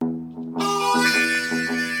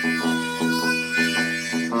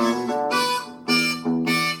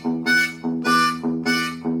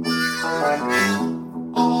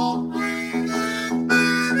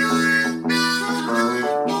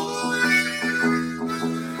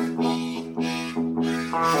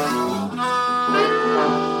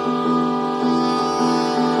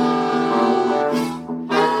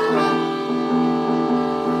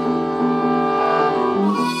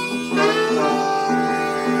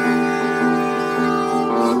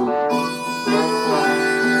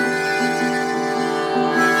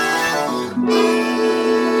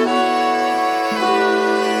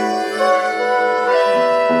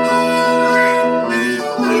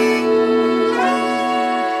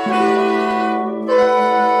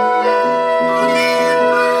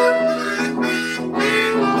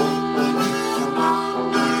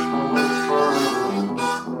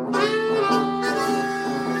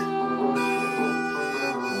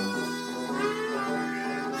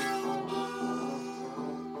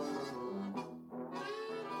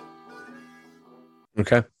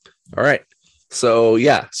Okay. All right. So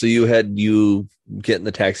you get in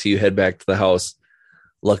the taxi, you head back to the house.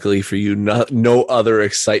 Luckily for you, no other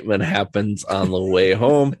excitement happens on the way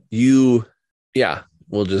home.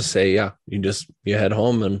 We'll just say, you head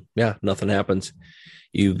home and nothing happens.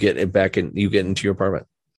 You get it back and you get into your apartment.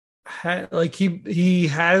 Like he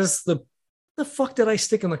has the fuck did I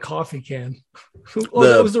stick in the coffee can?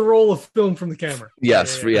 That was the roll of film from the camera.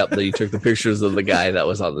 Yes. Yeah. You took the pictures of the guy that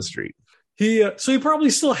was on the street. So he probably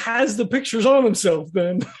still has the pictures on himself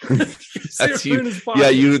then. That's you.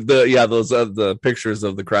 The pictures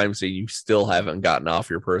of the crime scene you still haven't gotten off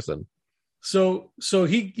your person. So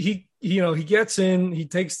he gets in, he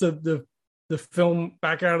takes the film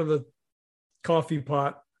back out of the coffee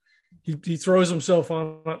pot. He throws himself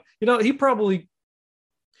on, he probably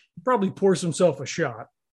pours himself a shot.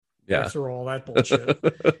 Yeah. After all that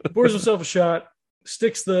bullshit. Pours himself a shot,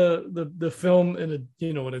 sticks the film in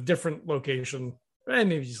a different location, and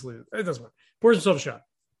maybe just leave it. It doesn't matter. Pours himself a shot.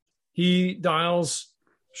 He dials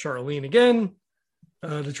Charlene again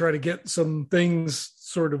to try to get some things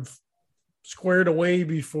sort of squared away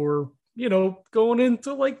before going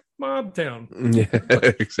into like Mob Town. Yeah,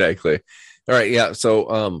 exactly. All right, yeah.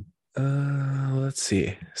 So let's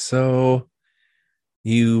see. So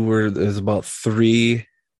there's about 3.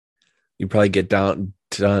 You probably get done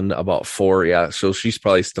about 4. Yeah. So she's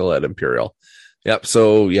probably still at Imperial. Yep.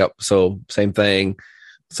 So same thing.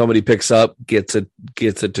 Somebody picks up, gets it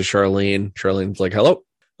to Charlene. Charlene's like, hello.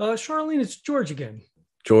 Charlene, it's George again.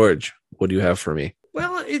 George, what do you have for me?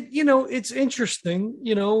 Well, it's interesting.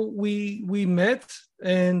 We met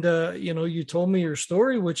and, you told me your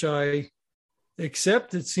story, which I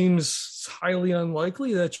accept. It seems highly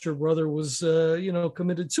unlikely that your brother was,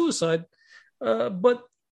 committed suicide. But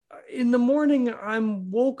in the morning, I'm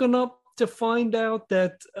woken up to find out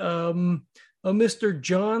that a Mr.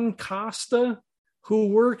 John Costa, who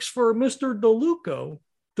works for Mr.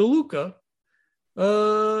 DeLuca,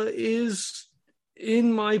 is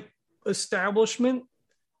in my establishment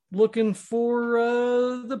looking for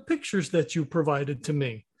the pictures that you provided to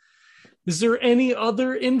me. Is there any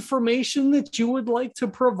other information that you would like to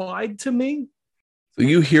provide to me? So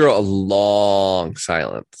you hear a long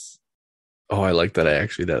silence. Oh, I like that I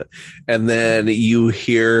actually did it. And then you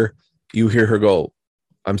hear her go,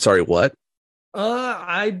 I'm sorry, what?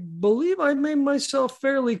 I believe I made myself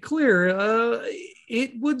fairly clear.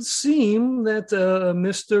 It would seem that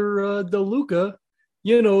Mr. DeLuca,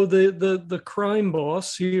 the crime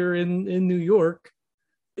boss here in New York,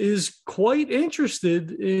 is quite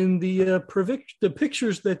interested in the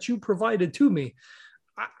pictures that you provided to me.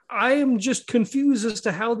 I am just confused as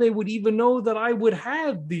to how they would even know that I would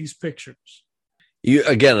have these pictures.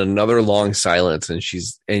 Again, another long silence, and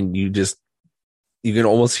you can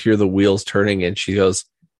almost hear the wheels turning, and she goes,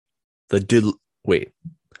 the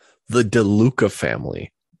DeLuca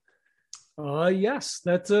family. Yes,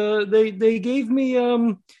 that they gave me.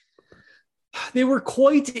 They were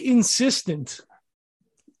quite insistent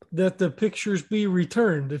that the pictures be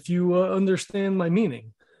returned. If you understand my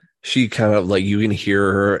meaning. She kind of you can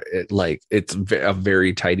hear her it's a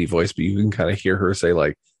very tidy voice, but you can kind of hear her say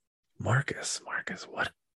Marcus,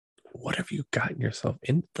 what have you gotten yourself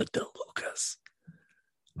into the DeLucas?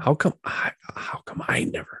 How come I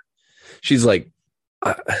never? She's like,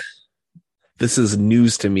 this is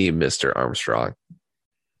news to me, Mr. Armstrong.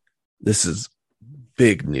 This is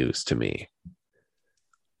big news to me.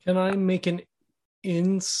 Can I make an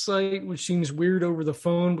insight, which seems weird over the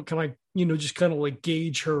phone, but can I, just kind of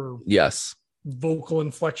gauge her vocal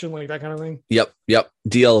inflection, like that kind of thing? Yep.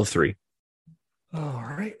 DL of 3. All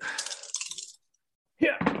right.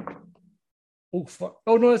 Yeah. Oh, fuck.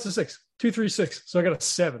 Oh, no, that's a 6. 2, 3, 6. So I got a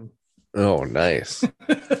 7. Oh, nice.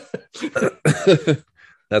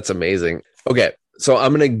 That's amazing. Okay. So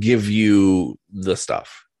I'm going to give you the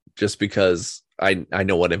stuff just because I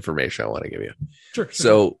know what information I want to give you. Sure.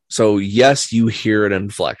 So yes, you hear an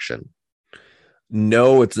inflection.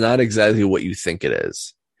 No, it's not exactly what you think it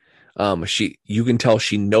is. You can tell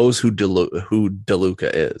she knows who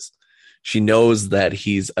DeLuca is. She knows that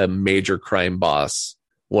he's a major crime boss,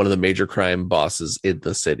 one of the major crime bosses in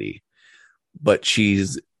the city, but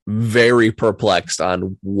she's very perplexed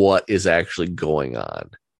on what is actually going on.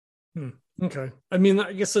 Okay. I mean,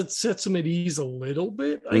 I guess it sets him at ease a little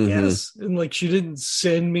bit, I guess. And she didn't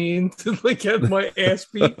send me into have my ass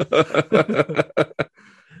beat.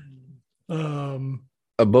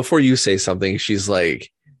 Before you say something, she's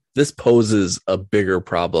like, this poses a bigger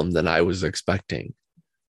problem than I was expecting.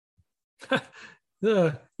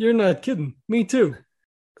 You're not kidding. Me too.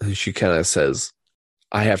 She kind of says,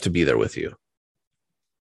 I have to be there with you.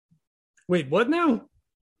 Wait, what now?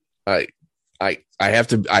 I have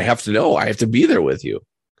to know. I have to be there with you.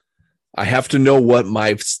 I have to know what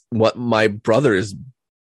my brother has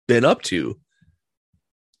been up to.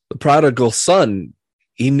 The prodigal son,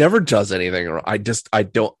 he never does anything wrong. I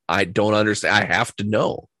don't understand. I have to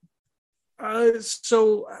know.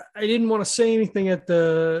 So I didn't want to say anything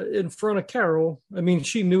in front of Carol. I mean,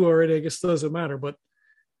 she knew already. I guess it doesn't matter. But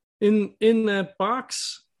in that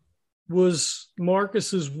box was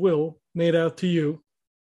Marcus's will made out to you,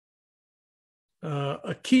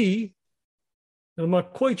 a key. And I'm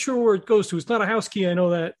not quite sure where it goes to. It's not a house key. I know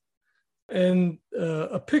that. And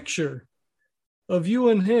a picture of you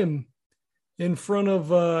and him in front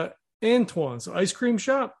of Antoine's ice cream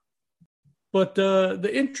shop. But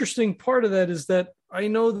the interesting part of that is that I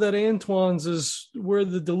know that Antoine's is where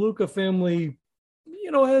the DeLuca family,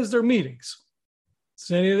 has their meetings.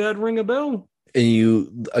 Does any of that ring a bell? And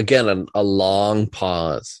you, again, a long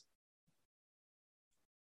pause.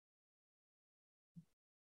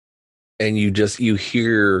 And you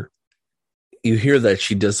hear that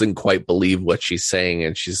she doesn't quite believe what she's saying.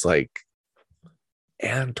 And she's like,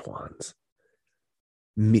 Antoine's?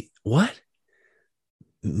 Me? What?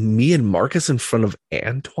 Me and Marcus in front of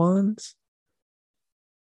Antoine's?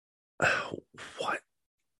 What?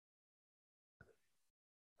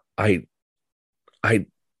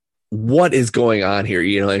 What is going on here?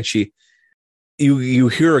 And you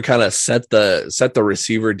hear her kind of set the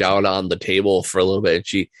receiver down on the table for a little bit.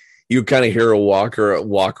 And you kind of hear her walk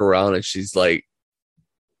around, and she's like,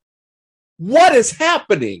 what is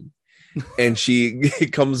happening? And she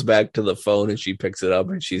comes back to the phone and she picks it up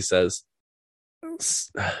and she says,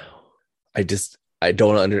 I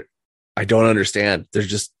don't understand.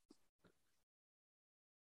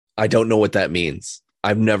 I don't know what that means.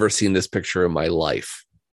 I've never seen this picture in my life.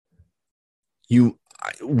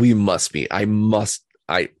 We must meet.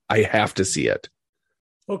 I have to see it.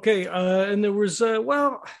 Okay. And there was, I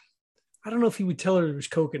don't know if he would tell her there was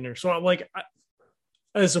coke in there. So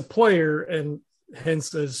as a player and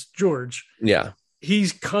hence as George, yeah,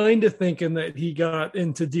 he's kind of thinking that he got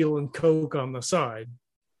into dealing coke on the side,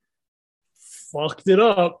 fucked it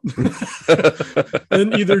up,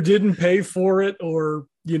 and either didn't pay for it or,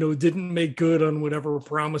 didn't make good on whatever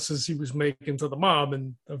promises he was making to the mob.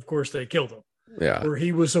 And of course they killed him. Yeah. Or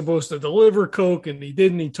he was supposed to deliver coke and he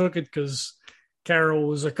didn't. He took it because Carol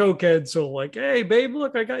was a cokehead. So like, hey babe,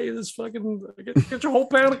 look, I got you this fucking, get your whole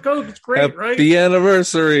pound of coke. It's great, right? Happy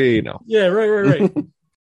anniversary. No. Yeah, right.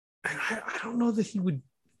 I don't know that he would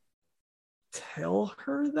tell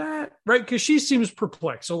her that, right? Because she seems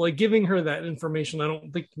perplexed. So like giving her that information, I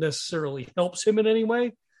don't think necessarily helps him in any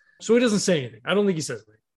way. So he doesn't say anything. I don't think he says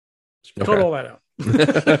anything. Cut all that out.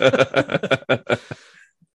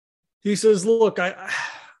 He says, look, I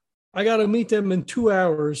got to meet them in 2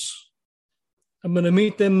 hours. I'm going to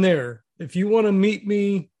meet them there. If you want to meet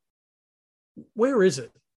me, where is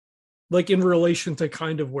it? Like in relation to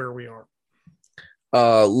kind of where we are.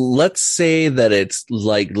 Let's say that it's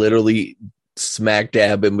like literally smack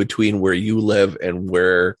dab in between where you live and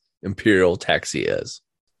where Imperial Taxi is.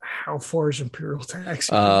 How far is Imperial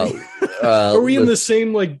Taxi? Are we in the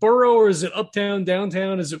same like borough, or is it uptown,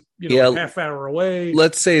 downtown? Is it a half hour away?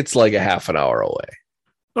 Let's say it's like a half an hour away.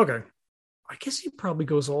 Okay. I guess he probably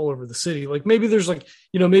goes all over the city. Like maybe there's like,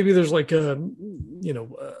 maybe there's like a,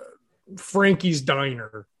 Frankie's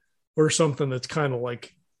Diner or something that's kind of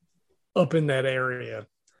like up in that area.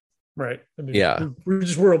 Right. I mean, yeah. We're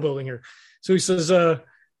just world building here. So he says,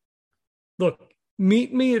 look,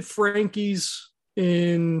 meet me at Frankie's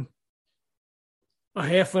in a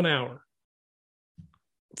half an hour.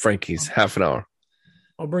 Frankie's, half an hour.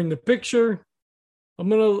 I'll bring the picture. I'm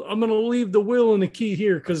gonna leave the will and the key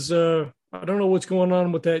here because I don't know what's going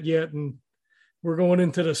on with that yet, and we're going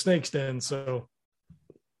into the snake's den, so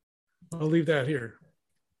I'll leave that here.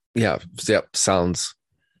 Yeah. Yep. Sounds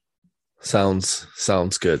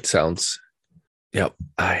good. Yep.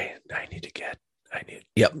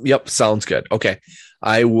 Yep. Sounds good. Okay.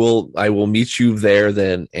 I will meet you there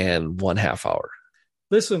then in 1/2 hour.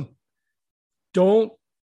 Listen, don't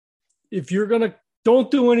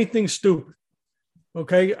do anything stupid.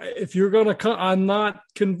 Okay. If you're going to come, I'm not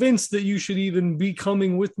convinced that you should even be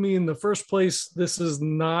coming with me in the first place. This is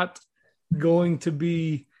not going to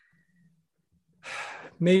be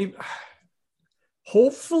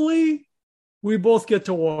hopefully we both get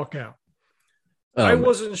to walk out. I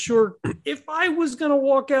wasn't sure if I was going to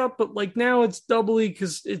walk out, but like now it's doubly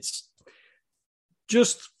because it's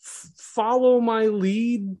just follow my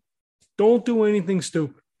lead. Don't do anything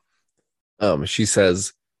stupid. She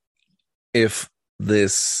says, if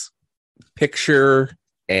this picture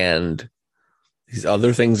and these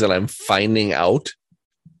other things that I'm finding out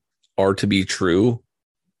are to be true,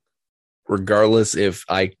 regardless if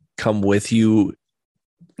I come with you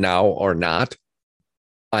now or not,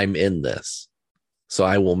 I'm in this. So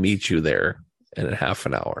I will meet you there in a half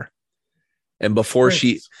an hour. And before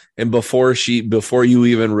you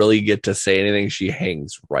even really get to say anything, she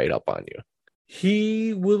hangs right up on you.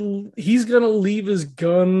 He's going to leave his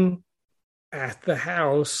gun at the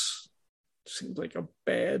house. Seems like a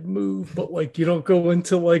bad move, but like you don't go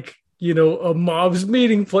into like, a mob's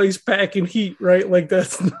meeting place packing heat, right? Like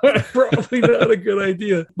that's probably not a good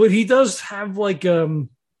idea. But he does have like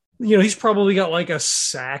he's probably got like a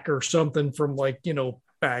sack or something from like,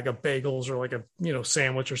 bag of bagels or like a,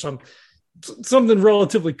 sandwich or something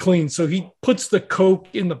relatively clean. So he puts the Coke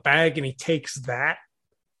in the bag and he takes that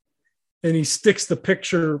and he sticks the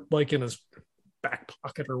picture like in his back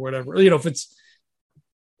pocket or whatever. If it's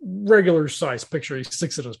regular size picture, he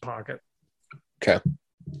sticks it in his pocket. Okay.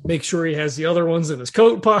 Make sure he has the other ones in his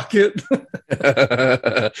coat pocket.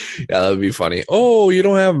 Yeah, that would be funny. Oh, you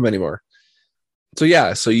don't have them anymore. So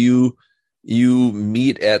yeah, so you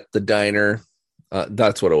meet at the diner.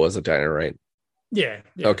 That's what it was, a diner, right? Yeah.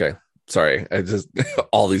 Okay. Sorry. I just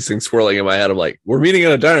all these things swirling in my head. I'm like, we're meeting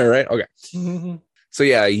at a diner, right? Okay. Mm-hmm. So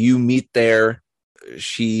yeah, you meet there.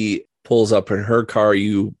 She pulls up in her car,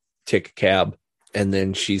 you take a cab, and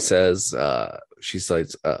then she says,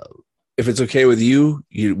 if it's okay with you,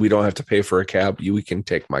 we don't have to pay for a cab. We can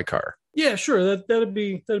take my car. Yeah, sure. That'd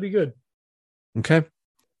be good. Okay.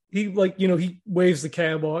 He he waves the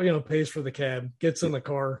cab off, pays for the cab, gets in the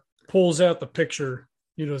car, pulls out the picture,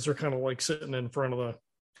 as they're kind of like sitting in front of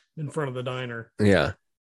the diner. Yeah.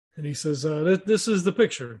 And he says, this is the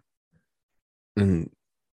picture. And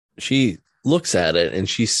she looks at it and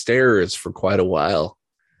she stares for quite a while.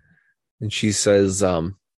 And she says,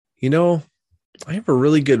 I have a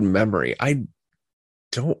really good memory. I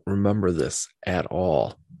don't remember this at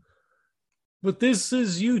all. But this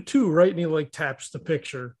is you too, right? And he like taps the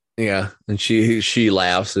picture. Yeah. And she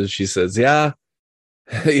laughs and she says, yeah,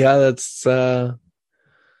 that's, that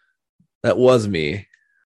was me.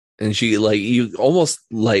 And she she almost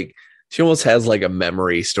has like a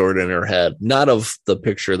memory stored in her head, not of the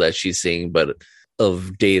picture that she's seeing, but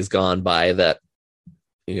of days gone by that,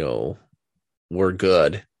 were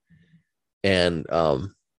good. And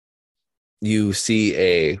you see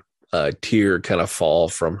a tear kind of fall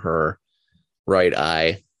from her right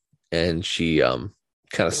eye, and she kind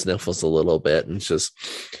of sniffles a little bit and just,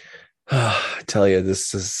 I tell you,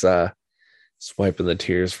 this is wiping the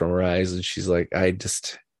tears from her eyes. And she's like,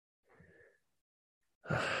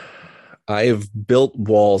 I've built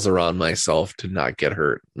walls around myself to not get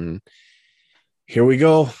hurt. And here we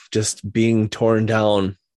go, just being torn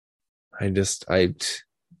down. It's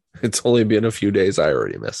only been a few days. I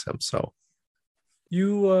already miss him. So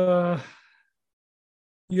you have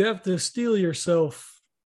to steel yourself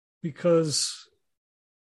because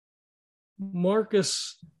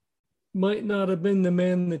Marcus might not have been the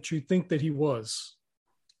man that you think that he was.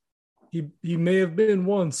 He may have been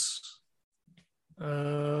once,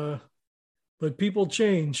 but people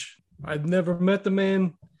change. I've never met the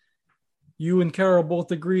man. You and Carol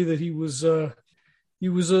both agree that he was an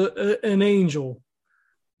angel,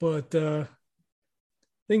 but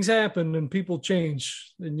things happen and people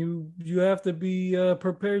change, and you have to be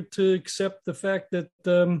prepared to accept the fact that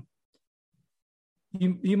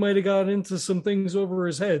he might have got into some things over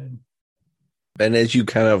his head. And as you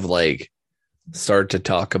kind of like start to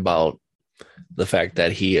talk about the fact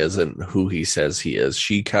that he isn't who he says he is,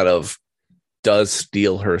 she kind of does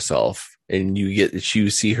steel herself, and you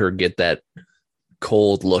see her get that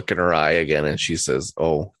cold look in her eye again, and she says,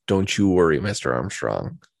 "Oh, don't you worry, Mr.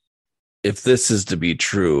 Armstrong. If this is to be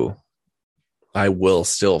true, I will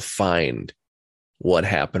still find what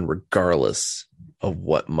happened regardless of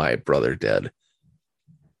what my brother did.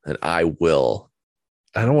 And I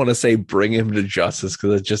don't want to say bring him to justice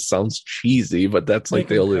because it just sounds cheesy, but that's like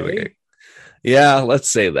the only way. Yeah,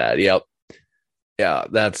 let's say that. Yep. Yeah,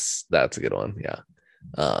 that's a good one. Yeah.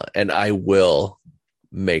 And I will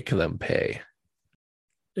make them pay.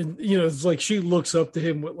 And, it's like she looks up to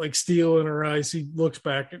him with like steel in her eyes. He looks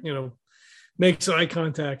back, makes eye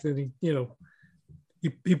contact, and he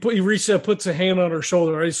reaches out, puts a hand on her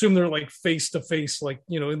shoulder. I assume they're like face to face, like,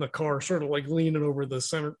 in the car, sort of like leaning over the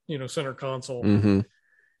center console. Mm-hmm.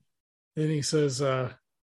 And he says,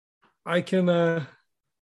 I can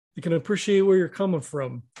appreciate where you're coming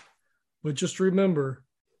from, but just remember,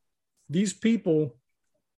 these people,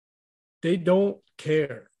 they don't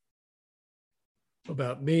care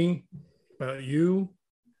about me, about you.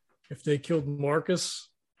 If they killed Marcus,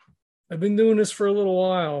 I've been doing this for a little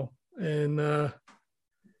while, and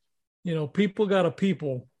people got a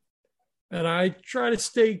people, and I try to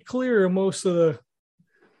stay clear of most of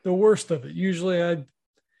the worst of it. Usually I'm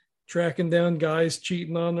tracking down guys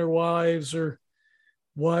cheating on their wives or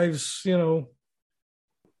wives,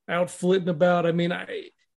 out flitting about. I mean,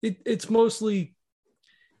 it's mostly,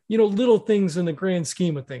 little things in the grand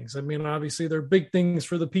scheme of things. I mean, obviously they're big things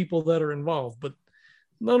for the people that are involved, but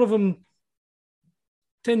none of them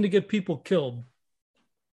tend to get people killed.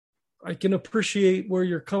 I can appreciate where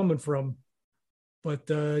you're coming from, but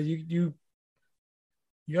you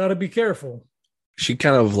got to be careful. She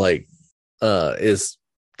kind of like is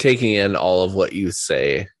taking in all of what you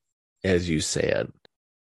say as you say it.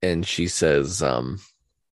 And she says,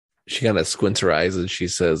 she kind of squints her eyes and she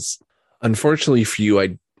says, unfortunately for you,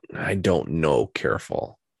 I don't know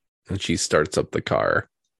Careful. And she starts up the car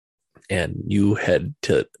and you head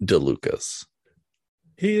to DeLucas.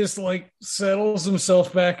 He just like settles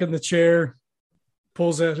himself back in the chair,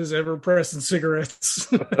 pulls out his ever-present cigarettes,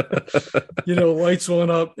 lights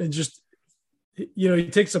one up and just, he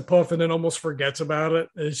takes a puff and then almost forgets about it.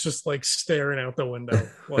 And it's just like staring out the window,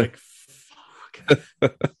 like, fuck.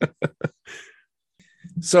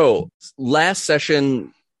 So last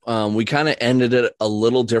session, we kind of ended it a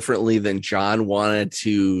little differently than John wanted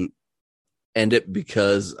to end it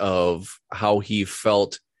because of how he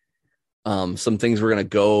felt. Some things we're going to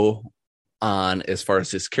go on as far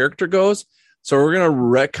as his character goes. So we're going to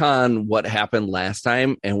retcon what happened last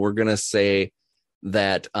time. And we're going to say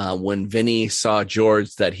that when Vinny saw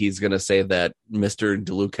George, that he's going to say that Mr.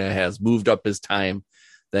 DeLuca has moved up his time,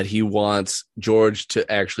 that he wants George to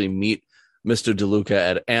actually meet Mr. DeLuca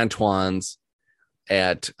at Antoine's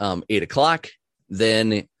at 8:00.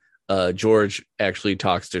 Then George actually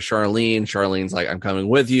talks to Charlene. Charlene's like, I'm coming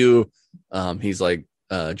with you. He's like,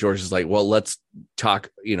 George is like, well, let's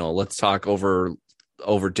talk over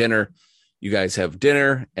dinner. You guys have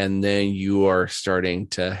dinner, and then you are starting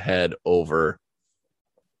to head over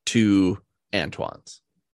to Antoine's.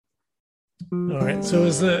 All right. So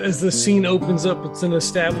as the scene opens up, it's an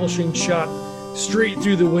establishing shot straight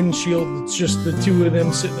through the windshield. It's just the two of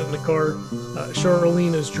them sitting in the car.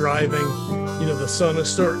 Charlene is driving. The sun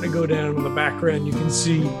is starting to go down in the background. You can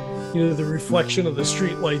see, the reflection of the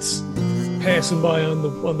street lights passing by on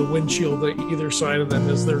the windshield at either side of them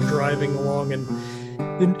as they're driving along, and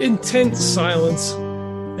intense silence.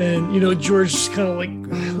 And George just kind of like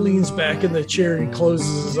leans back in the chair and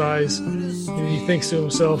closes his eyes. He thinks to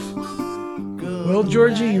himself, well,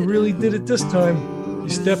 Georgie, you really did it this time. You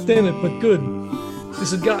stepped in it, but good.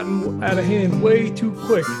 This had gotten out of hand way too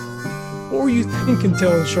quick. What were you thinking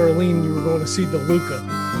telling Charlene you were going to see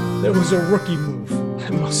DeLuca? That was a rookie move. I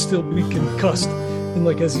must still be concussed. And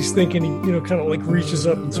like as he's thinking, he kind of like reaches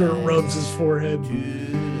up and sort of rubs his forehead.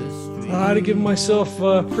 I had to give myself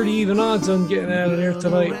pretty even odds on getting out of there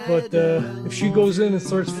tonight, but if she goes in and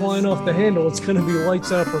starts flying off the handle, it's going to be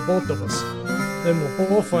lights out for both of us. Then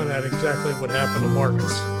we'll all find out exactly what happened to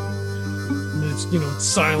Marcus. And it's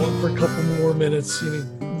silent for a couple more minutes.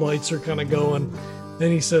 Lights are kind of going.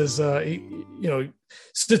 Then he says, he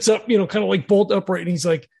sits up, kind of like bolt upright, and he's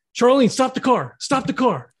like, Charlene, stop the car. Stop the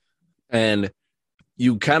car. And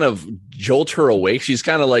you kind of jolt her awake. She's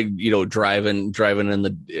kind of like, driving in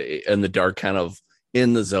the dark, kind of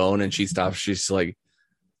in the zone. And she stops. She's like,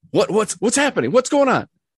 what's happening? What's going on?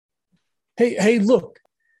 Hey, look,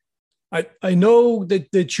 I know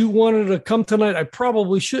that you wanted to come tonight. I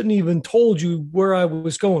probably shouldn't even told you where I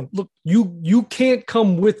was going. Look, you can't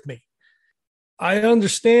come with me. I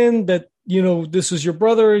understand that, this is your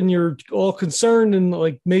brother and you're all concerned and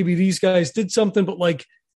like maybe these guys did something, but like,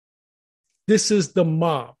 this is the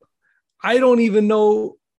mob. I don't even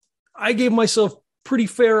know. I gave myself pretty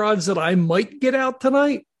fair odds that I might get out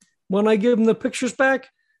tonight when I give them the pictures back,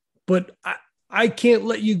 but I can't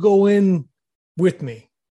let you go in with me.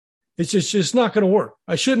 It's just not going to work.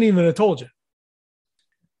 I shouldn't even have told you.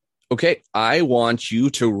 Okay. I want you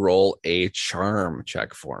to roll a charm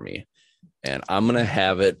check for me. And I'm going to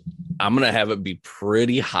have it be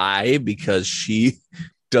pretty high because she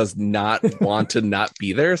does not want to not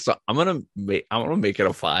be there. So I'm going to make it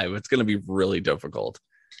a 5. It's going to be really difficult.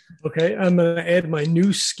 Okay. I'm going to add my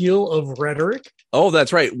new skill of rhetoric. Oh,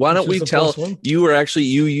 that's right. Why don't we tell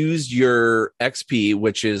you used your XP,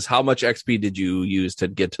 which is how much XP did you use to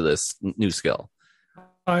get to this new skill?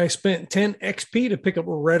 I spent 10 XP to pick up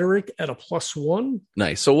rhetoric at a +1.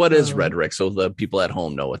 Nice. So what is rhetoric? So the people at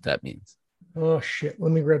home know what that means. Oh, shit.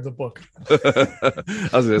 Let me grab the book. I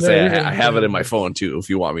was going to say, I have it in my phone, too, if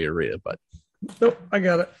you want me to read it. But nope, I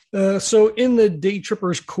got it. So in the Day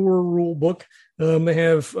Trippers core rule book, they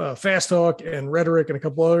have fast talk and rhetoric and a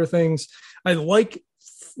couple other things. I like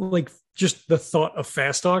just the thought of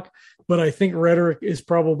fast talk, but I think rhetoric is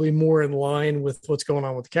probably more in line with what's going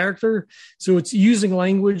on with the character. So it's using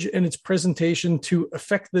language and its presentation to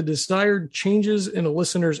affect the desired changes in a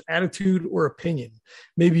listener's attitude or opinion.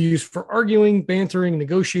 Maybe used for arguing, bantering,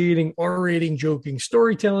 negotiating, orating, joking,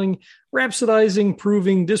 storytelling, rhapsodizing,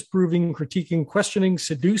 proving, disproving, critiquing, questioning,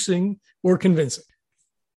 seducing, or convincing.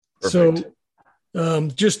 Perfect. So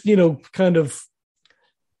just, kind of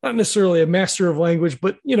not necessarily a master of language,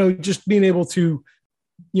 but, just being able to,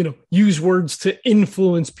 use words to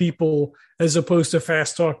influence people as opposed to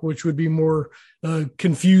fast talk, which would be more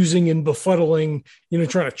confusing and befuddling,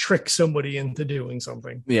 trying to trick somebody into doing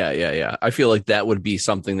something. Yeah. I feel like that would be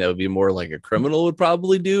something that would be more like a criminal would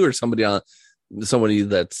probably do, or somebody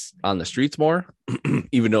that's on the streets more,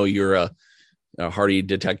 even though you're a hardy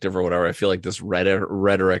detective or whatever. I feel like this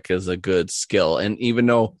rhetoric is a good skill. And even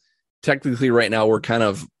though technically right now we're kind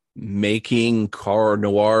of making car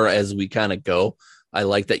noir as we kind of go, I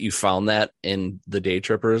like that you found that in the Day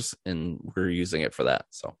Trippers and we're using it for that.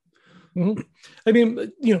 So, I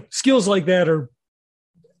mean, skills like that are,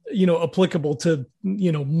 applicable to,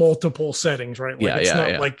 multiple settings, right? Like it's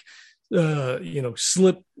not like,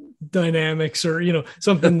 slip dynamics or,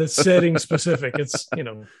 something that's setting specific. It's,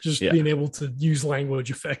 just being able to use language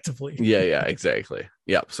effectively. Yeah, exactly.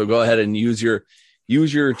 Yeah. So go ahead and use your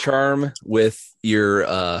charm with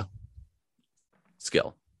your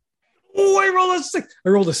skill. Oh, I rolled a 6. I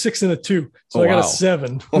rolled a 6 and a 2. So I got a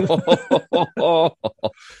 7. All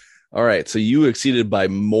right. So you exceeded by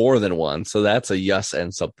more than 1. So that's a yes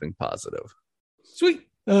and something positive. Sweet.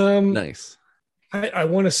 Nice. I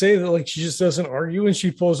want to say that like she just doesn't argue and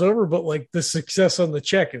she pulls over, but like the success on the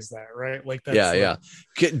check is that, right? Like that's yeah.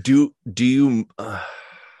 Do you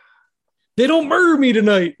they don't murder me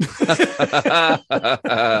tonight.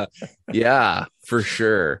 Yeah, for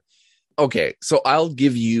sure. Okay, so I'll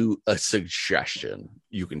give you a suggestion.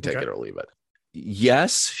 You can take it or leave it.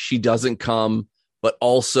 Yes, she doesn't come, but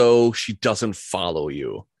also she doesn't follow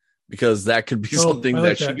you, because that could be something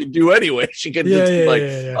that she could do anyway. She could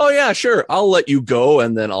oh yeah, sure, I'll let you go,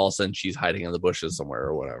 and then all of a sudden she's hiding in the bushes somewhere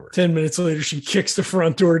or whatever. 10 minutes later, she kicks the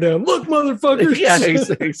front door down. Look, motherfuckers. Yeah,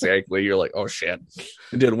 exactly. You're like, oh shit,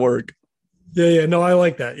 it didn't work. Yeah. No, I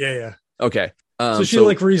like that. Yeah. Okay. So she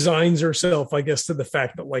like resigns herself, I guess, to the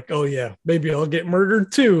fact that like, oh yeah, maybe I'll get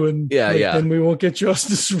murdered too, and then we won't get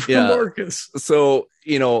justice for Marcus. So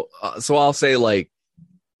so I'll say like,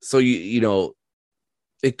 so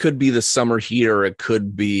it could be the summer heat or it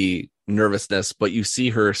could be nervousness, but you see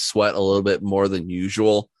her sweat a little bit more than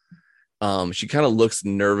usual. She kind of looks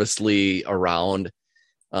nervously around,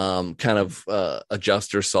 kind of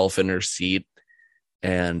adjust herself in her seat,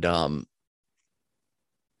 and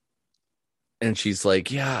she's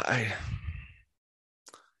like, yeah,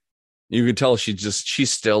 you can tell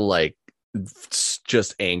she's still like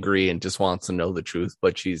just angry and just wants to know the truth,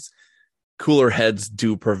 but cooler heads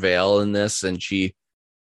do prevail in this. And she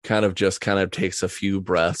kind of takes a few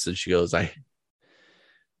breaths and she goes, I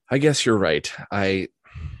guess you're right. I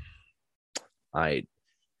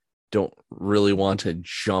don't really want to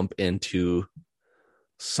jump into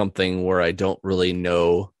something where I don't really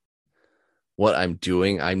know what I'm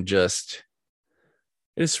doing. I just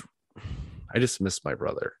miss my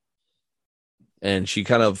brother. And she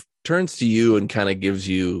kind of turns to you and kind of gives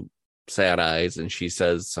you sad eyes. And she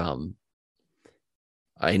says,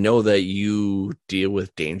 I know that you deal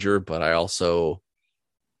with danger, but I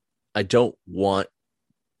don't want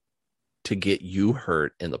to get you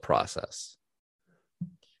hurt in the process.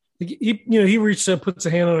 He reaches up, puts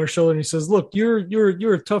a hand on her shoulder, and he says, look,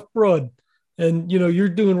 you're a tough broad, and you're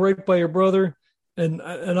doing right by your brother. And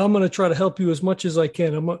I'm going to try to help you as much as I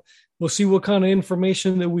can. We'll see what kind of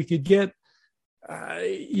information that we could get.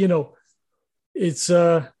 It's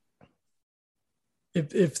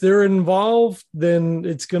if they're involved, then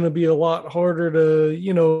it's going to be a lot harder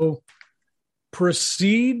to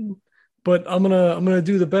proceed. But I'm gonna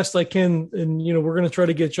do the best I can, and we're going to try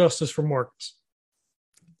to get justice for Marcus.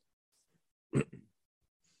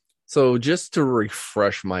 So just to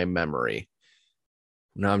refresh my memory,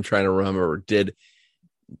 now I'm trying to remember,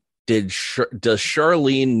 does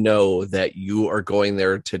Charlene know that you are going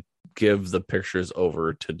there to give the pictures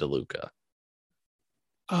over to DeLuca?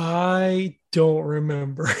 I don't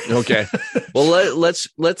remember. Okay. Well,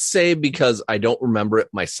 let's say, because I don't remember it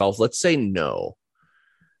myself, let's say no.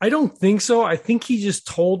 I don't think so. I think he just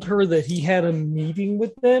told her that he had a meeting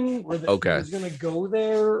with them, or that he was going to go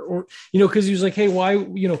there, or because he was like, "Hey,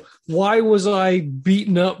 why was I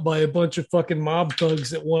beaten up by a bunch of fucking mob thugs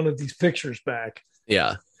that wanted these pictures back?"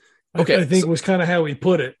 Yeah. Okay, I think was kind of how he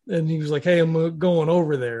put it. And he was like, hey, I'm going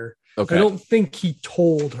over there. okay. I don't think he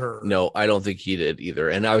told her. No, I don't think he did either.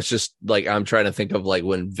 And I was just like, I'm trying to think of like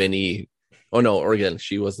when Vinny. Oh no, or again,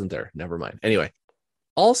 she wasn't there. Never mind. Anyway,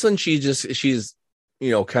 all of a sudden she's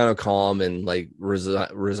kind of calm and like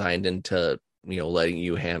resigned into letting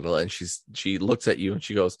you handle it. And she looks at you and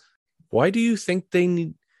she goes, why do you think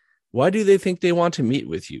why do they think they want to meet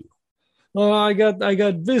with you? I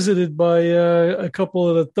got visited by a couple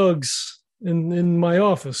of the thugs in my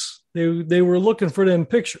office. They were looking for them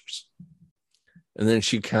pictures. And then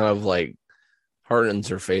she kind of like hardens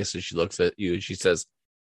her face as she looks at you and she says,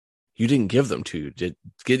 you didn't give them to you.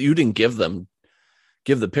 You didn't give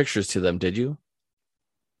the pictures to them, did you?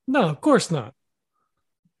 No, of course not.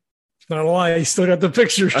 It's not a lie. He still got the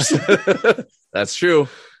pictures. That's true.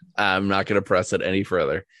 I'm not going to press it any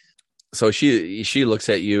further. So she looks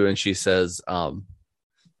at you and she says,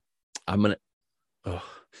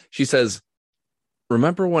 she says,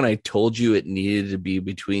 remember when I told you it needed to be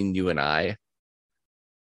between you and I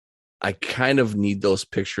kind of need those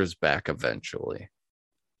pictures back eventually.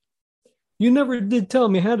 You never did tell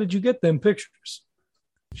me. How did you get them pictures?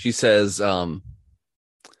 She says,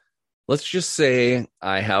 let's just say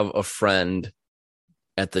I have a friend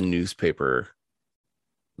at the newspaper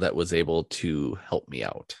that was able to help me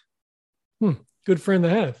out. Good friend to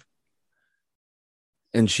have.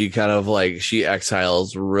 And she kind of like, she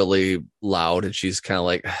exhales really loud and she's kind of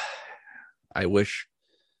like, I wish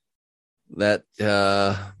that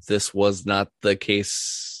this was not the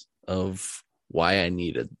case of why I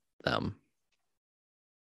needed them.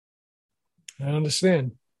 I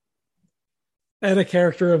understand. Add a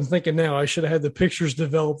character, I'm thinking now I should have had the pictures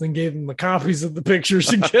developed and gave them the copies of the pictures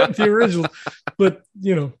and kept the original. But,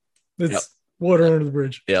 it's water under the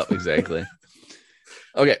bridge. Yeah, exactly.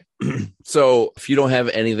 Okay. So if you don't have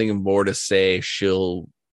anything more to say, she'll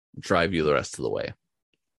drive you the rest of the way.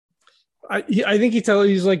 I think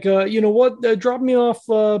he's like, you know what? Drop me off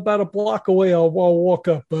about a block away. I'll walk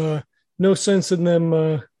up. No sense in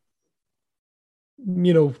them,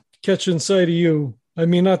 catching sight of you. I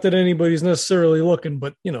mean, not that anybody's necessarily looking,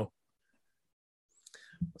 but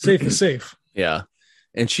safe is safe. Yeah.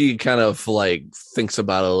 And she kind of like thinks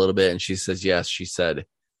about it a little bit and she says, yes, she says,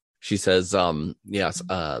 yes,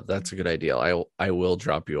 that's a good idea. I will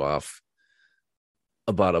drop you off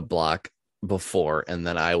about a block before, and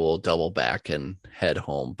then I will double back and head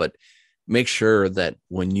home. But make sure that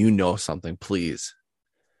when you know something, please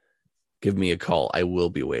give me a call. I will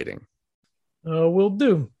be waiting. Will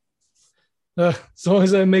do. As long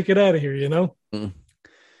as I make it out of here,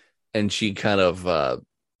 And she kind of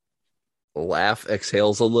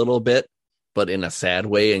exhales a little bit, but in a sad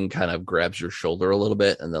way, and kind of grabs your shoulder a little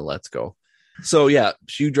bit and then lets go. So yeah,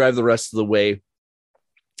 you drive the rest of the way.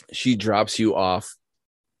 She drops you off.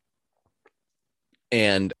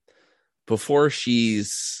 And before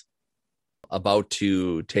she's about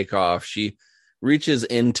to take off, she reaches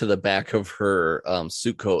into the back of her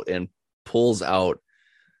suit coat and pulls out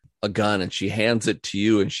a gun and she hands it to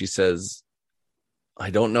you. And she says,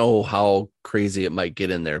 I don't know how crazy it might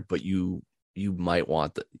get in there, but you might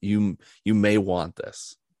want that. You may want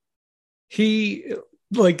this. He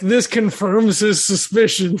this confirms his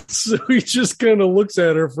suspicions. So he just kind of looks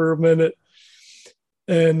at her for a minute.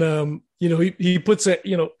 And, he puts it,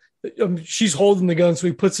 she's holding the gun. So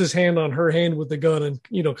he puts his hand on her hand with the gun and,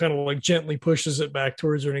 kind of like gently pushes it back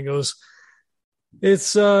towards her. And he goes,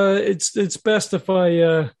 it's best if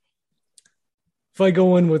I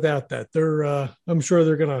go in without that. I'm sure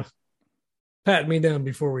they're going to pat me down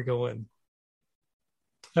before we go in.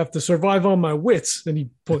 I have to survive on my wits. And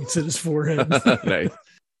he points at his forehead. Nice.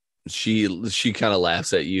 She kind of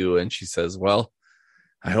laughs at you and she says, well,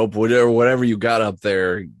 I hope whatever you got up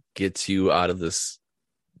there gets you out of this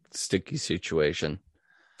sticky situation.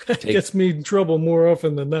 Gets me in trouble more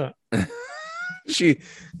often than not. She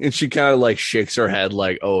kind of like shakes her head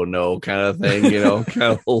like, oh no, kind of thing,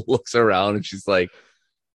 kind of looks around and she's like,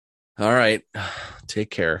 all right,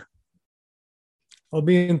 take care. I'll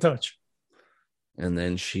be in touch. And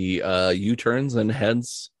then she U-turns and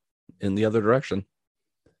heads in the other direction.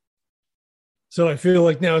 So I feel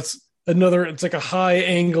like now it's like a high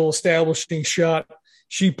angle establishing shot.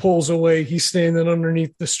 She pulls away. He's standing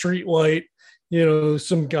underneath the street light.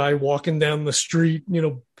 Some guy walking down the street,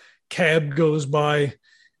 cab goes by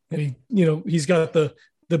and he's got the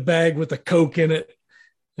bag with the Coke in it.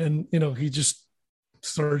 And, he just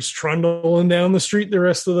starts trundling down the street the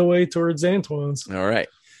rest of the way towards Antoine's. All right.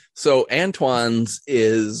 So Antoine's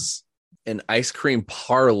is an ice cream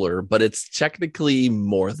parlor, but it's technically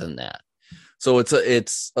more than that. So it's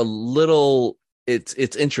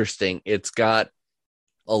interesting. It's got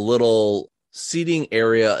a little seating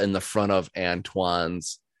area in the front of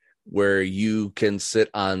Antoine's where you can sit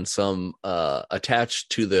on some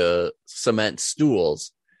attached to the cement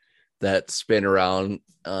stools that spin around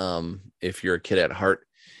if you're a kid at heart.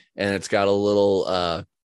 And it's got a little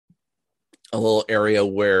area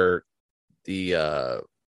where the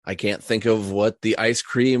I can't think of what the ice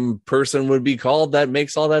cream person would be called that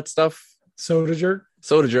makes all that stuff. Soda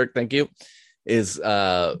jerk, thank you. Is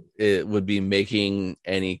it would be making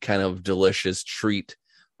any kind of delicious treat,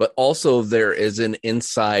 but also there is an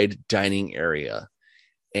inside dining area,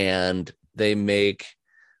 and they make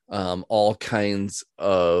all kinds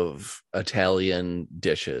of Italian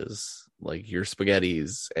dishes like your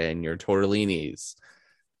spaghettis and your tortellinis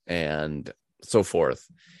and so forth.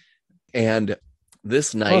 And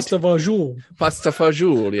this night, pasta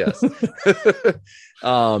fagioli, yes.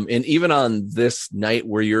 And even on this night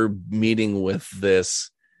where you're meeting with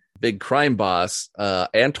this big crime boss,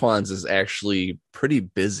 Antoine's is actually pretty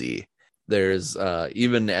busy. There's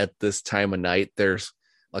even at this time of night, there's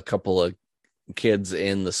a couple of kids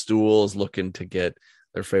in the stools looking to get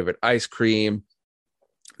their favorite ice cream.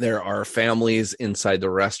 There are families inside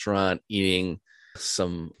the restaurant eating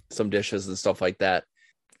some dishes and stuff like that.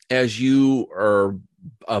 As you are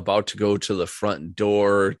about to go to the front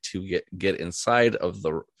door to get inside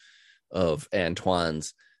of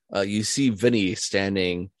Antoine's, you see Vinny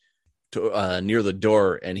standing near the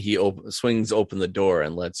door, and he swings open the door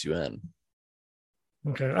and lets you in.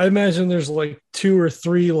 Okay, I imagine there's like 2 or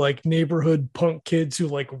 3 like neighborhood punk kids who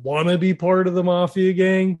like want to be part of the mafia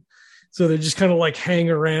gang, so they just kind of like hang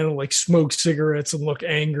around and like smoke cigarettes and look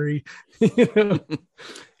angry. You know?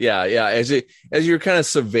 Yeah. As you're kind of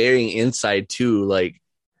surveying inside too, like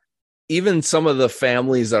even some of the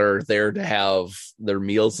families that are there to have their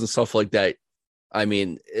meals and stuff like that, I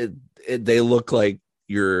mean, they look like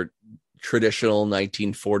your traditional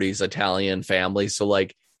 1940s Italian family. So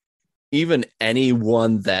like even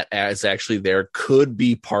anyone that is actually there could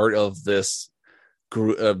be part of this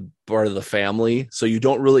group, part of the family. So you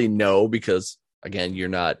don't really know, because again, you're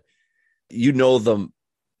not, you know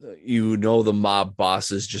the mob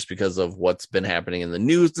bosses just because of what's been happening in the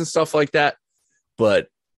news and stuff like that. But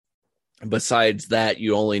besides that,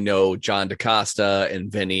 you only know John DaCosta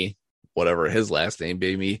and Vinny, whatever his last name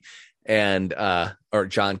be me, and or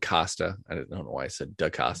John Costa. I don't know why I said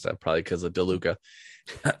DaCosta, probably because of DeLuca.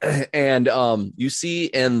 And you see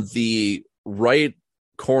in the right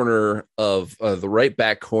corner of the right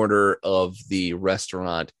back corner of the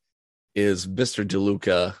restaurant is Mr.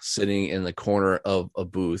 DeLuca sitting in the corner of a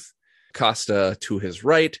booth, Costa to his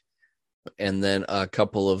right, and then a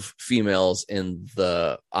couple of females in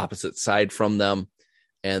the opposite side from them,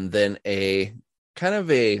 and then a kind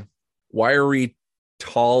of a wiry,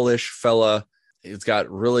 tallish fella. He's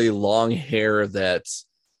got really long hair that's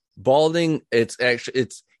balding.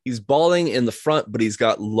 He's balding in the front, but he's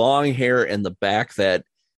got long hair in the back that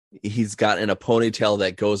he's got in a ponytail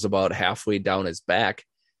that goes about halfway down his back,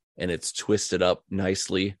 and it's twisted up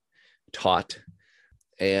nicely, taut.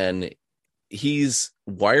 And he's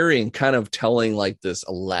wiring, kind of telling like this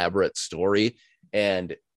elaborate story,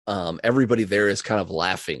 and everybody there is kind of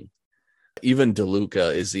laughing. Even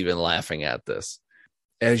DeLuca is even laughing at this.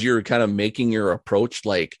 As you're kind of making your approach,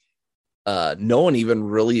 like no one even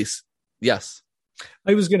really... Yes.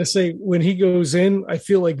 I was going to say, when he goes in, I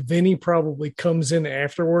feel like Vinny probably comes in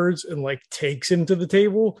afterwards and like takes him to the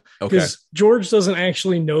table, because George doesn't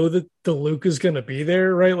actually know that DeLuca's going to be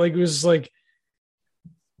there, right? Like it was like,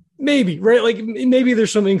 maybe, right? Like maybe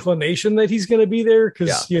there's some inclination that he's going to be there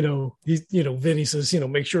because, Vinny says,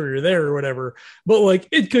 make sure you're there or whatever. But like,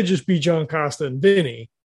 it could just be John Costa and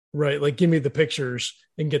Vinny, right? Like, give me the pictures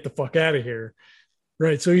and get the fuck out of here.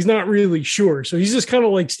 Right. So he's not really sure. So he's just kind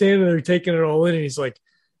of like standing there taking it all in. And he's like,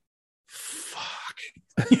 fuck.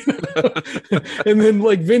 And then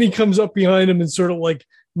like Vinny comes up behind him and sort of like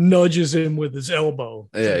nudges him with his elbow.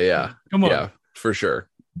 Yeah. Come on. Yeah, for sure.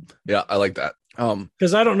 Yeah, I like that.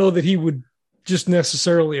 Because I don't know that he would just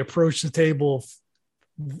necessarily approach the table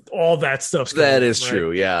if all that stuff. That is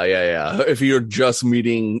true. Yeah. If you're just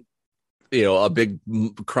meeting, a big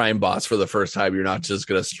crime boss for the first time, you're not just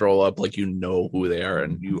going to stroll up like who they are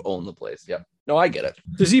and you own the place. Yeah. No, I get it.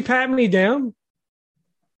 Does he pat me down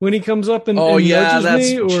when he comes up and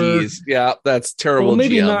that's me? Geez. Yeah, that's terrible. Well,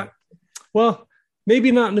 maybe GM. not. Well,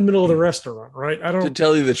 maybe not in the middle of the restaurant, right? I don't. To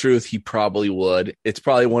tell you the truth, he probably would. It's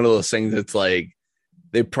probably one of those things that's like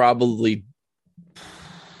they probably.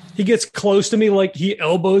 He gets close to me, like he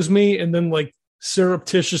elbows me, and then like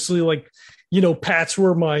surreptitiously, like pats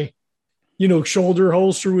where my shoulder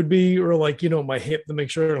holster would be, or like, my hip to make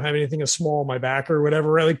sure I don't have anything small on my back or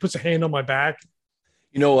whatever. Right? Like puts a hand on my back.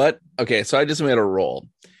 You know what? Okay, so I just made a roll.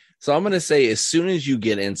 So I'm going to say as soon as you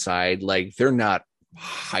get inside, like they're not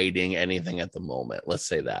hiding anything at the moment. Let's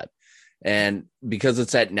say that. And because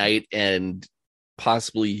it's at night and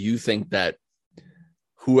possibly you think that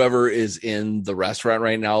whoever is in the restaurant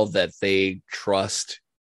right now that they trust,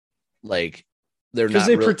 like they're Because not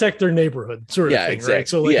they real- protect their neighborhood, sort of Yeah, thing, exactly. right?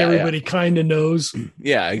 So like Yeah, everybody kind of knows.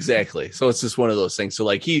 Yeah, exactly. So it's just one of those things. So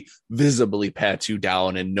like he visibly pats you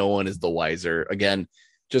down and no one is the wiser. Again,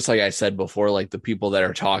 just like I said before, like the people that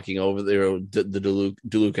are talking over there, the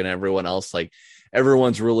Duluth and everyone else, like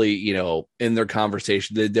everyone's really, in their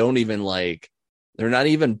conversation. They don't even they're not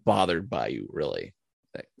even bothered by you really.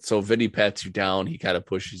 So Vinny pats you down. He kind of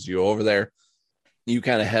pushes you over there. You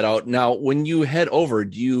kind of head out. Now, when you head over,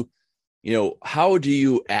 how do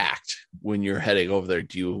you act when you're heading over there?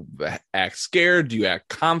 Do you act scared? Do you act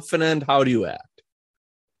confident? How do you act?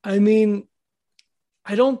 I mean,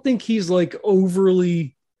 I don't think he's like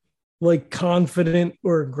overly like confident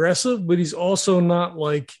or aggressive, but he's also not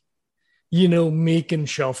like, meek and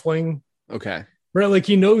shuffling. Okay. Right. Like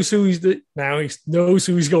he knows who now he knows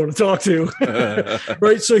who he's going to talk to.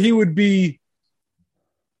 Right. So he would be,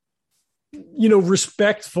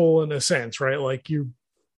 respectful in a sense, right? Like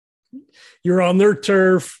you're on their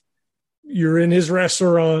turf, you're in his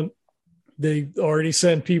restaurant. They already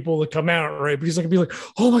sent people to come out, right? But he's not gonna be like,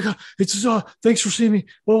 "Oh my god, it's thanks for seeing me,"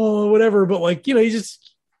 whatever. But like, he just,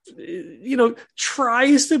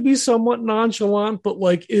 tries to be somewhat nonchalant, but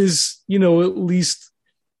like is, at least,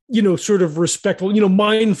 sort of respectful,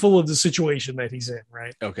 mindful of the situation that he's in,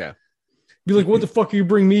 right? Okay. Be like, "What the fuck are you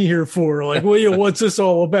bring me here for?" Like, well, what's this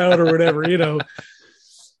all about, or whatever,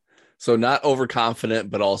 So not overconfident,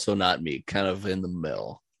 but also not meek, kind of in the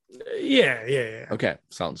middle. Yeah. Okay,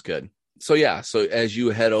 sounds good. So yeah, so as you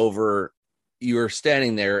head over, you're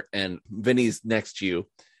standing there, and Vinny's next to you,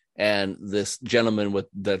 and this gentleman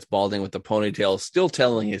that's balding with the ponytail is still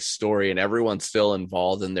telling his story, and everyone's still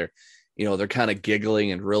involved, and they're kind of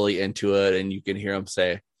giggling and really into it, and you can hear him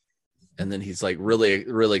say, and then he's like really,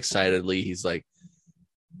 really excitedly, he's like,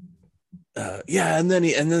 yeah, and then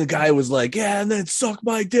the guy was like, yeah, and then suck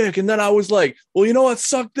my dick, and then I was like, well, you know what,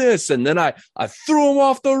 suck this, and then I threw him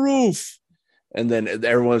off the roof, and then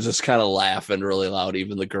everyone's just kind of laughing really loud,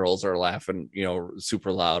 even the girls are laughing,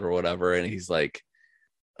 super loud or whatever, and he's like,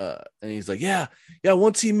 yeah,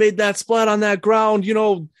 once he made that splat on that ground,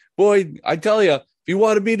 boy, I tell you, if he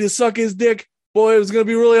wanted me to suck his dick, boy, it was gonna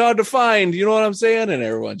be really hard to find, you know what I'm saying? And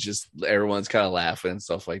everyone's kind of laughing and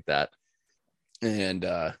stuff like that, and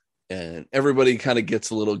everybody kind of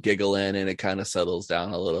gets a little giggle in, and it kind of settles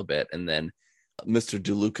down a little bit. And then Mr.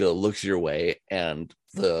 DeLuca looks your way, and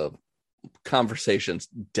the conversation's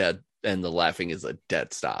dead, and the laughing is a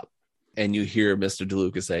dead stop. And you hear Mr.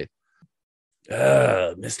 DeLuca say,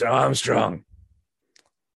 Mr. Armstrong,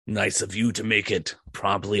 nice of you to make it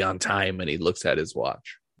promptly on time. And he looks at his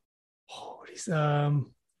watch. Oh,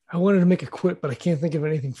 I wanted to make a quip, but I can't think of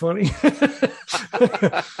anything funny.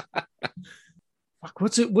 Fuck,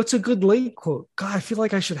 what's a good late quote? God, I feel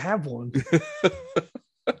like I should have one.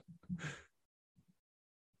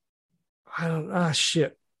 I don't.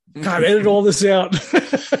 Shit. God, edit all this out.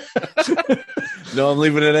 No, I'm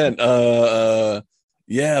leaving it in.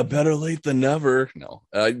 Yeah, better late than never. No.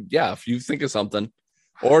 Yeah, if you think of something,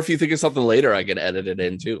 or if you think of something later, I can edit it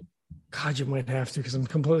in too. God, you might have to, because I'm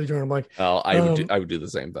completely drawing a blank. I would do the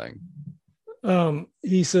same thing.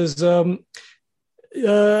 He says,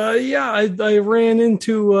 yeah, I ran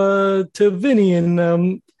into to Vinny,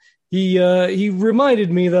 and he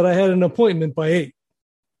reminded me that I had an appointment by 8.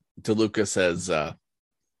 DeLuca says,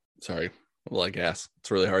 sorry, well, I guess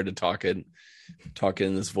it's really hard to talk in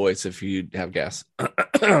this voice if you have gas.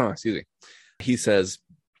 Excuse me. He says,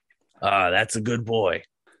 that's a good boy.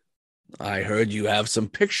 I heard you have some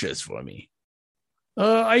pictures for me.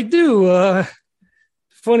 I do.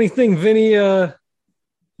 Funny thing, Vinny,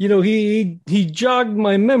 he jogged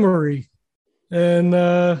my memory, and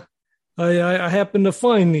I happened to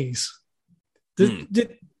find these.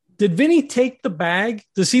 Did Vinny take the bag?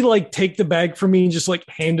 Does he take the bag from me and just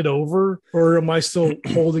hand it over, or am I still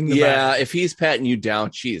holding the bag? Yeah, if he's patting you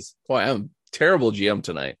down, geez, boy, I'm a terrible GM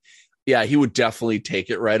tonight. Yeah, he would definitely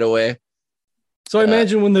take it right away. So I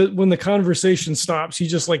imagine when the conversation stops, he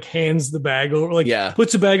just hands the bag over,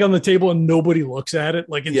 puts the bag on the table and nobody looks at it.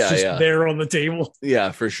 It's there on the table.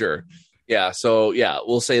 Yeah, for sure. Yeah. So yeah,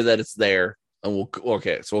 we'll say that it's there, and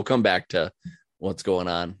we'll come back to what's going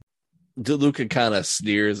on. DeLuca kind of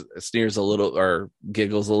sneers a little, or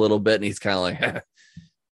giggles a little bit, and he's kind of like,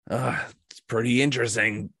 it's pretty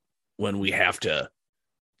interesting when we have to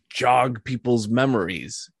jog people's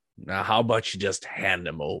memories. Now, how about you just hand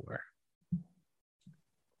them over?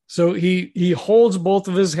 So he holds both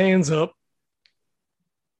of his hands up,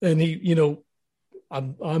 and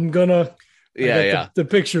I'm gonna. I got the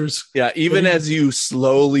pictures. Yeah, even as you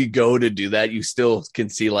slowly go to do that, you still can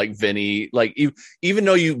see like Vinny, like even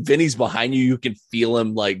though Vinny's behind you, you can feel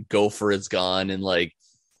him like go for his gun and like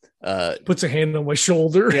puts a hand on my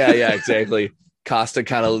shoulder. Yeah, exactly. Costa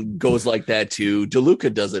kind of goes like that too.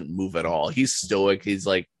 DeLuca doesn't move at all. He's stoic. He's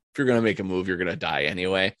like, if you're gonna make a move, you're gonna die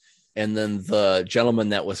anyway. And then the gentleman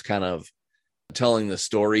that was kind of telling the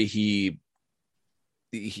story,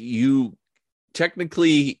 you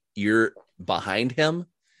technically you're behind him,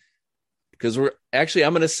 because I'm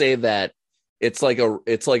going to say that it's like a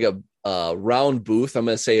round booth. I'm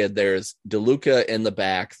going to say there's DeLuca in the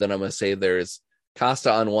back. Then I'm going to say there's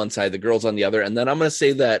Costa on one side, the girls on the other. And then I'm going to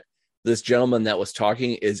say that this gentleman that was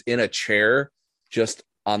talking is in a chair just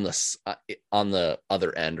on the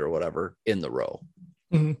other end or whatever in the row.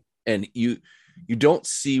 Mm-hmm. And you don't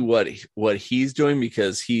see what he's doing,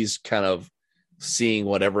 because he's kind of seeing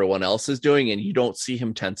what everyone else is doing, and you don't see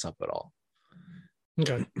him tense up at all.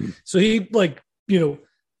 Okay. So he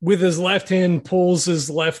with his left hand pulls his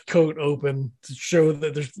left coat open to show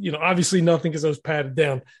that there's, obviously nothing because I was patted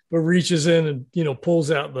down, but reaches in and,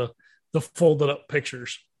 pulls out the folded up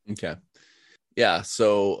pictures. Okay. Yeah.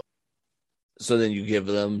 So then you give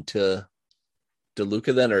them to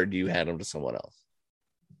DeLuca then, or do you hand them to someone else?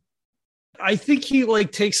 I think he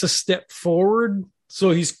takes a step forward. So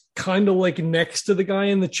he's kind of next to the guy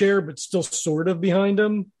in the chair, but still sort of behind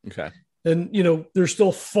him. Okay. And, they're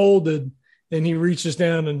still folded, and he reaches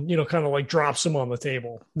down and, kind of drops them on the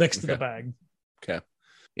table next to the bag. Okay.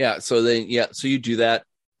 Yeah. So so you do that.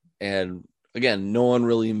 And again, no one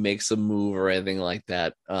really makes a move or anything like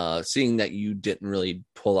that. Seeing that you didn't really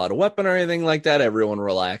pull out a weapon or anything like that, everyone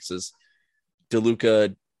relaxes.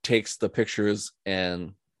 DeLuca takes the pictures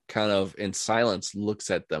and kind of in silence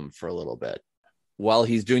looks at them for a little bit. While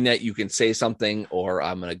he's doing that, you can say something, or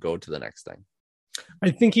I'm going to go to the next thing.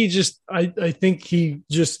 I think he just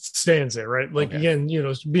stands there, right? Again,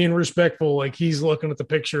 being respectful, he's looking at the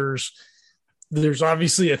pictures. There's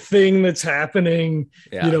obviously a thing that's happening.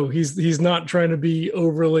 Yeah. He's not trying to be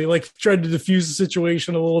overly tried to diffuse the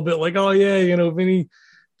situation a little bit, oh yeah, Vinny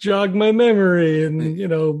jogged my memory and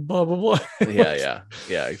blah blah blah. Yeah,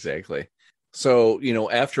 exactly. So,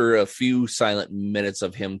 after a few silent minutes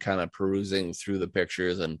of him kind of perusing through the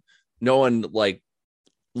pictures, and no one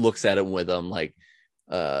looks at him with him,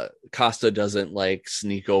 Costa doesn't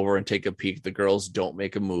sneak over and take a peek. The girls don't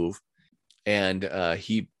make a move. And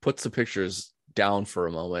he puts the pictures down for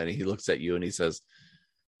a moment, and he looks at you and he says,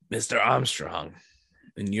 Mr. Armstrong,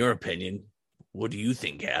 in your opinion, what do you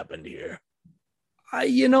think happened here?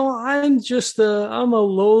 I'm a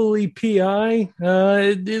lowly PI.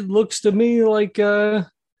 It looks to me like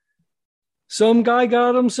some guy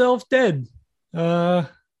got himself dead.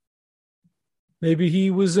 Maybe he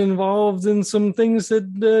was involved in some things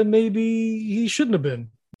that maybe he shouldn't have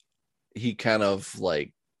been. He kind of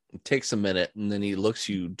takes a minute, and then he looks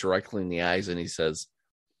you directly in the eyes and he says,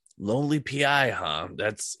 Lonely PI, huh?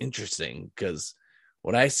 That's interesting, because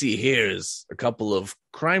what I see here is a couple of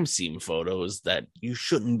crime scene photos that you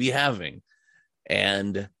shouldn't be having.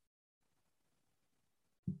 And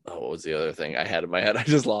what was the other thing I had in my head? I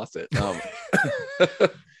just lost it.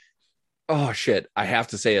 Oh shit. I have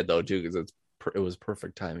to say it though, too, because it was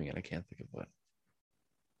perfect timing, and I can't think of what.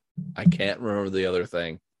 I can't remember the other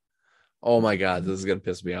thing. Oh my God, this is going to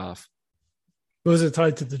piss me off. Was it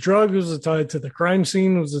tied to the drug? Was it tied to the crime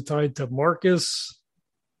scene? Was it tied to Marcus?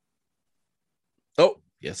 Oh,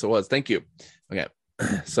 yes, it was. Thank you. Okay.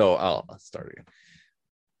 So I'll start again.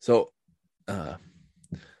 So,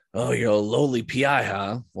 you're a lowly PI,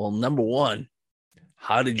 huh? Well, number one,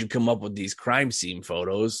 how did you come up with these crime scene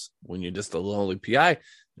photos when you're just a lowly PI?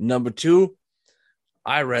 Number two,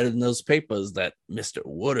 I read in those papers that Mr.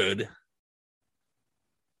 Woodard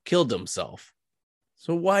killed himself.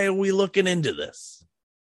 So why are we looking into this?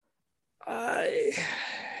 I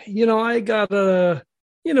got a,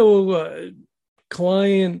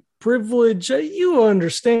 client privilege. You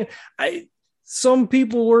understand. Some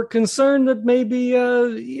people were concerned that maybe,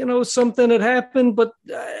 something had happened, but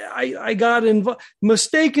I got involved.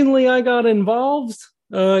 Mistakenly, I got involved.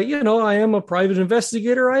 I am a private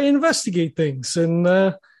investigator. I investigate things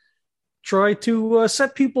and try to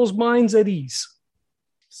set people's minds at ease.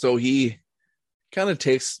 So he kind of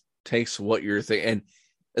takes what you're thinking.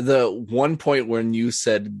 And the one point when you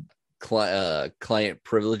said client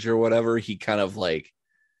privilege or whatever, he kind of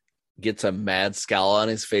gets a mad scowl on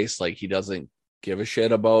his face, like he doesn't give a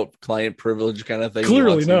shit about client privilege kind of thing.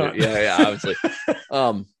 Clearly not. Yeah, obviously.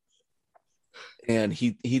 And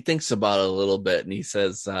he thinks about it a little bit, and he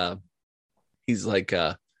says, he's like,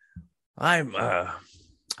 I'm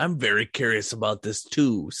very curious about this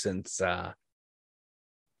too, since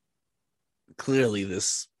clearly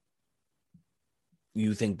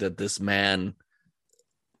you think that this man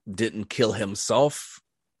didn't kill himself.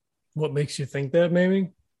 What makes you think that,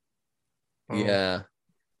 maybe? Yeah.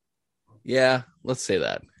 Yeah, let's say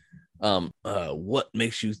that. What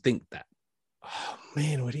makes you think that? Oh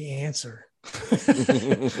man, would he answer? I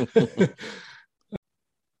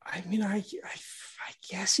mean, I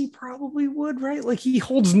guess he probably would, right? Like he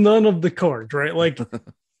holds none of the cards, right? Like,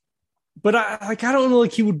 but I don't know,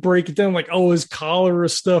 like he would break it down, like, oh, his collar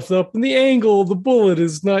is stuffed up, and the angle of the bullet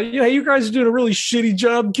is not. Yeah, you guys are doing a really shitty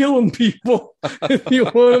job killing people. If you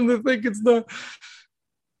want him to think it's not.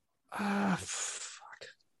 Fuck.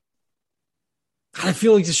 I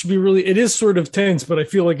feel like this should be really. It is sort of tense, but I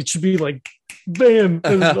feel like it should be like, bam.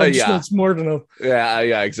 I'm just not smart enough. Yeah,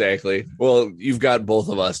 exactly. Well, you've got both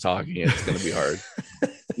of us talking. It's going to be hard.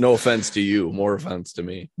 No offense to you, more offense to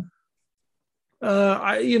me.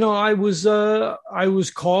 I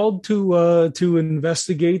was called to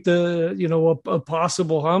investigate a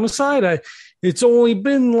possible homicide. It's only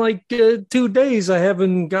been like 2 days. I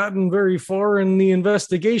haven't gotten very far in the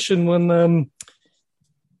investigation when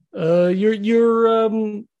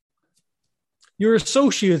your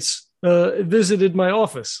associates visited my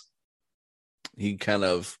office. He kind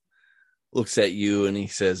of looks at you and he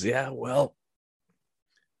says, "Yeah, well,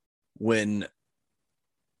 when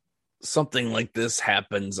something like this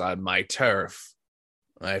happens on my turf,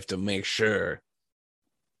 I have to make sure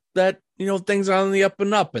that, things are on the up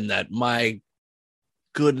and up and that my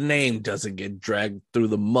good name doesn't get dragged through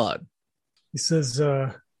the mud." He says,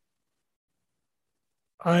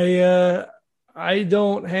 I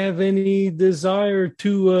don't have any desire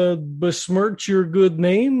to besmirch your good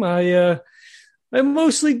name. I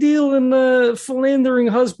mostly deal in philandering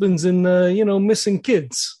husbands and missing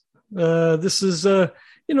kids. This is a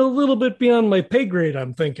little bit beyond my pay grade,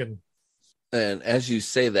 I'm thinking. And as you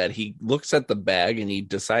say that, he looks at the bag and he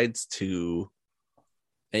decides and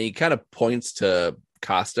he kind of points to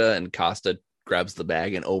Costa, and Costa grabs the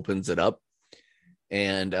bag and opens it up.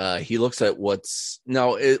 And he looks at was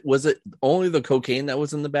it only the cocaine that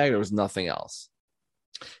was in the bag? Or was nothing else?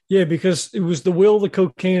 Yeah, because it was the will, the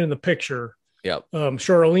cocaine, and the picture. Yep.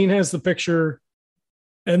 Charlene has the picture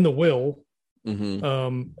and the will.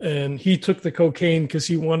 Mm-hmm. And he took the cocaine because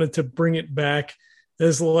he wanted to bring it back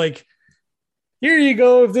as like, here you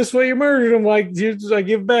go. If this way you murdered him, like, I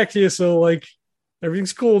give it back to you. So like,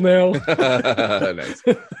 everything's cool now. Nice.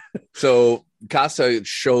 So Costa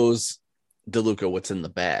shows DeLuca what's in the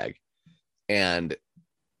bag, and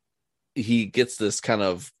he gets this kind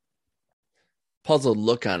of puzzled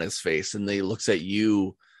look on his face, and he looks at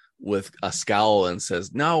you with a scowl and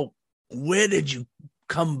says, "Now, where did you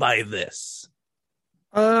come by this?"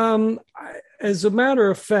 As a matter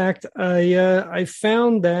of fact, I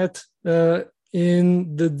found that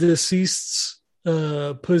in the deceased's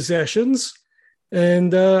possessions,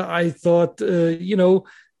 and I thought,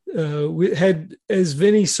 we had, as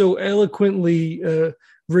Vinny so eloquently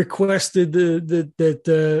requested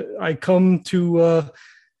that I come to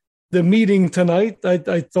the meeting tonight.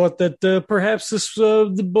 I thought that perhaps this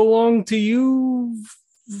belonged to you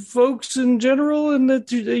folks in general, and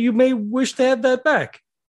that you may wish to have that back.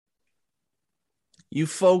 You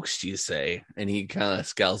folks, you say? And he kind of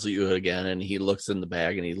scowls at you again, and he looks in the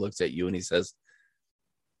bag and he looks at you and he says,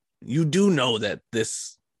 "You do know that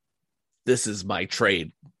this is my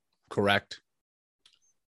trade, correct?"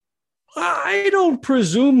 I don't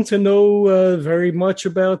presume to know very much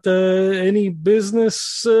about any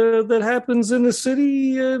business that happens in the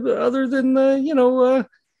city, other than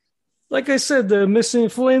like I said, the missing,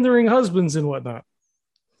 philandering husbands and whatnot.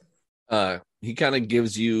 He kind of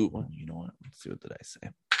gives you, well, you know what? Let's see, what did I say?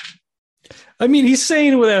 I mean, he's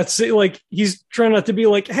saying it without saying, like, he's trying not to be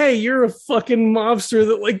like, "Hey, you're a fucking mobster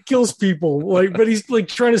that like kills people," like, but he's like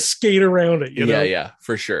trying to skate around it. Yeah,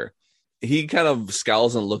 for sure. He kind of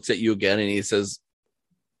scowls and looks at you again, and he says,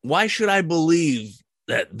 "Why should I believe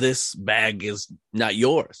that this bag is not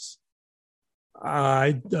yours?"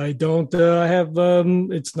 I don't have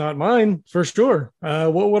it's not mine for sure.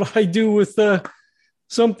 What would I do with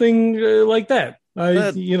something like that?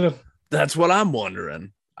 That's what I'm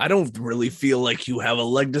wondering. I don't really feel like you have a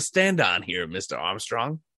leg to stand on here, Mr.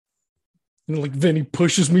 Armstrong. And like Vinny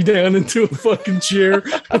pushes me down into a fucking chair.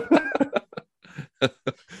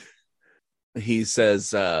 He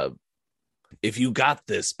says, "If you got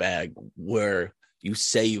this bag where you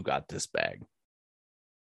say you got this bag,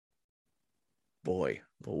 boy,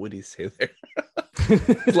 what would he say there?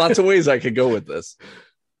 Lots of ways I could go with this.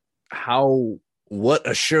 What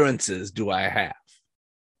assurances do I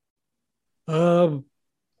have?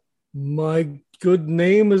 My good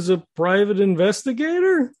name as a private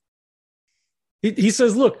investigator. He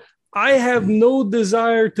says, look, I have no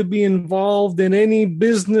desire to be involved in any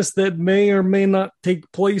business that may or may not take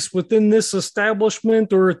place within this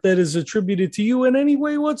establishment or that is attributed to you in any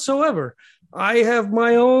way whatsoever. I have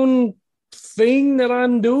my own thing that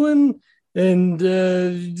I'm doing, and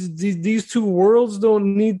these two worlds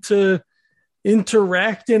don't need to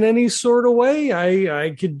interact in any sort of way.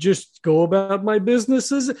 I could just go about my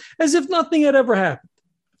businesses as if nothing had ever happened.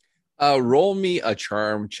 Roll me a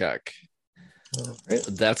charm check. All right.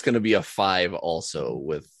 That's going to be a 5 also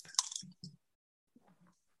with.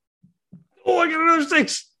 Oh, I got another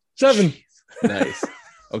 6, 7. Nice.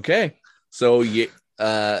 Okay. So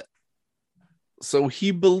so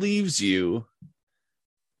he believes you,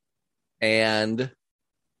 and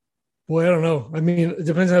boy, I don't know. I mean, it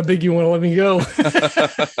depends how big you want to let me go.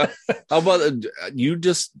 how about you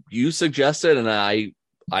suggest it, and I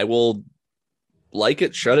will like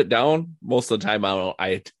it, shut it down. Most of the time,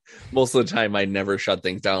 I never shut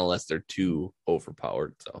things down unless they're too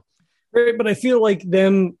overpowered. So, right, but I feel like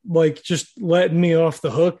them just letting me off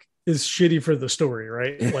the hook is shitty for the story,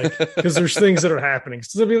 right? Like, because there's things that are happening.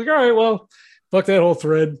 So they'll be like, all right, well, fuck that whole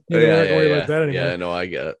thread. You know, not worry about that anymore. Yeah, no, I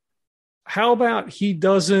get it. How about he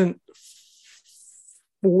doesn't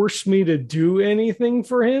force me to do anything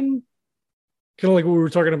for him? Kind of like what we were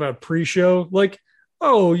talking about pre-show. Like,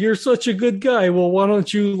 oh, you're such a good guy. Well, why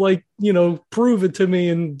don't you prove it to me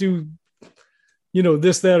and do,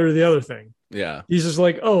 this, that, or the other thing? Yeah. He's just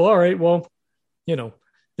like, oh, all right. Well,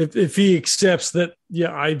 if he accepts that,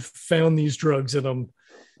 yeah, I've found these drugs and I'm,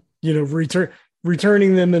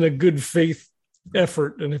 returning them in a good faith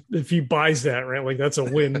effort. And if he buys that, right, like that's a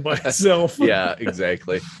win by itself. Yeah,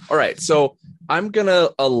 exactly. All right. So I'm going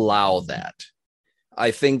to allow that. I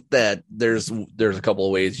think that there's a couple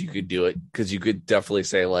of ways you could do it, because you could definitely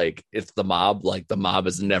say like it's the mob. Like the mob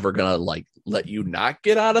is never gonna let you not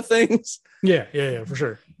get out of things. Yeah, for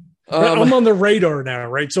sure. I'm on the radar now,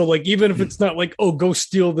 right? So like even if it's not like, oh, go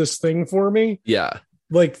steal this thing for me. Yeah.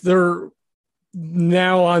 Like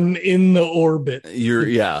now I'm in the orbit.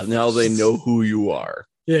 Now they know who you are.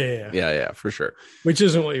 Yeah, for sure. Which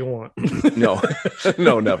isn't what you want. No,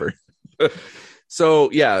 never. So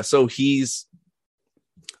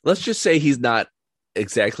let's just say he's not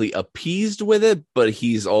exactly appeased with it, but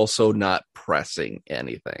he's also not pressing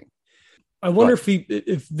anything. I wonder if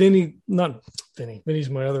Vinny, not Vinny, Vinny's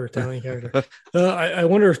my other Italian character. I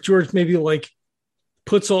wonder if George maybe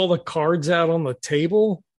puts all the cards out on the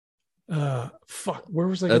table. Where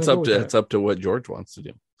was I? That's up to what George wants to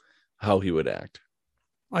do, how he would act.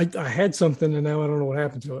 I had something and now I don't know what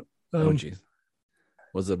happened to it. Oh, geez.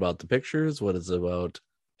 Was it about the pictures? What is it about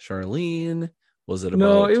Charlene? Was it about?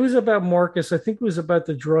 No, it was about Marcus. I think it was about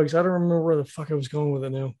the drugs. I don't remember where the fuck I was going with it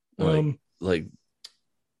now. Like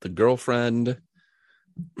the girlfriend.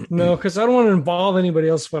 No, because I don't want to involve anybody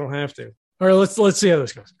else if I don't have to. All right, let's see how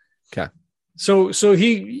this goes. Okay. So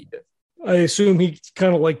I assume he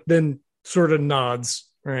kind of then sort of nods,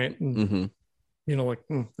 right? And, all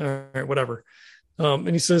right, whatever. And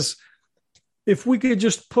he says, if we could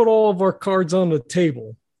just put all of our cards on the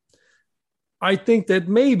table, I think that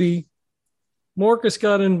maybe Marcus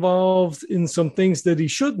got involved in some things that he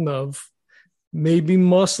shouldn't have, maybe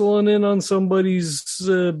muscling in on somebody's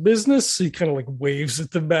business. He kind of waves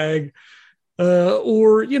at the bag,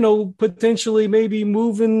 or, potentially maybe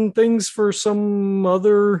moving things for some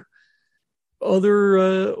other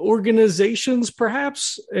organizations,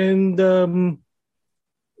 perhaps. And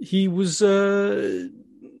he was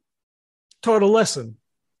taught a lesson,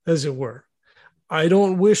 as it were. I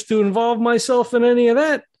don't wish to involve myself in any of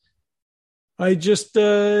that. I just,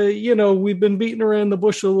 we've been beating around the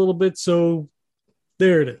bush a little bit, so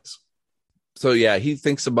there it is. So, yeah, he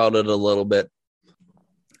thinks about it a little bit,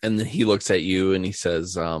 and then he looks at you and he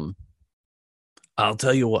says, I'll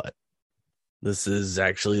tell you what, this is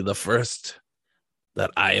actually the first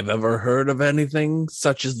that I have ever heard of anything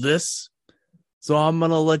such as this, so I'm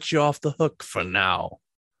going to let you off the hook for now.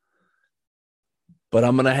 But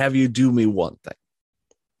I'm going to have you do me one thing.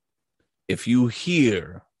 If you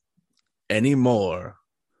hear any more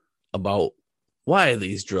about why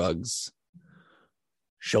these drugs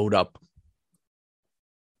showed up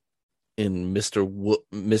in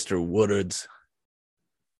Mr. Woodard's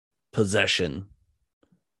possession,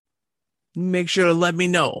 make sure to let me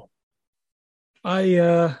know. He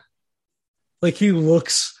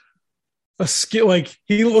looks a skill. Like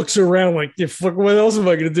he looks around like, yeah, fuck, what else am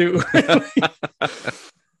I going to do?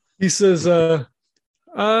 He says, yeah,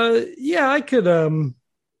 I could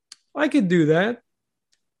do that.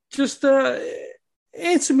 Just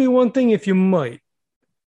answer me one thing if you might.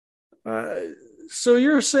 Uh, so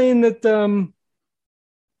you're saying that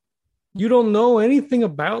you don't know anything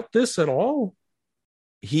about this at all?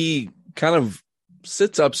 He kind of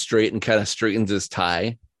sits up straight and kind of straightens his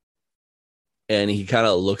tie. And he kind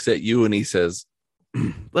of looks at you and he says,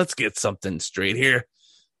 let's get something straight here.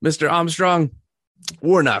 Mr. Armstrong,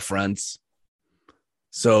 we're not friends.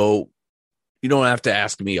 So you don't have to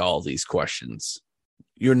ask me all these questions.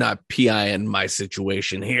 You're not PIing my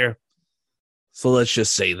situation here. So let's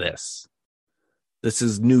just say this. This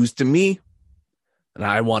is news to me, and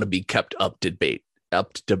I want to be kept up to date. I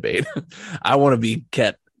want to be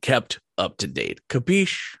kept up to date.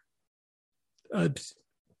 Capiche?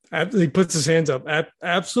 He puts his hands up.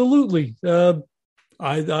 Absolutely.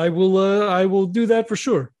 I will do that for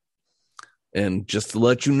sure. And just to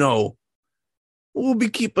let you know, we'll be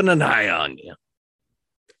keeping an eye on you.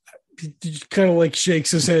 He kind of like shakes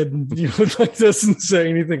his head and like doesn't say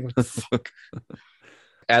anything. Like, fuck.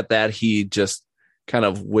 At that, he just kind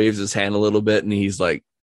of waves his hand a little bit and he's like,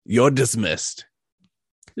 you're dismissed.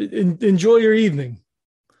 Enjoy your evening.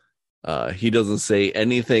 He doesn't say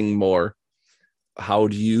anything more. How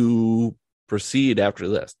do you proceed after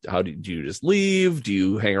this? Do you just leave? Do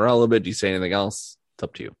you hang around a little bit? Do you say anything else? It's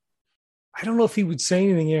up to you. I don't know if he would say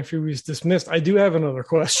anything after he was dismissed. I do have another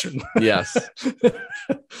question. Yes.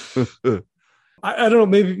 I don't know.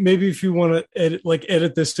 Maybe if you want to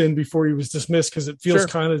edit this in before he was dismissed, because it feels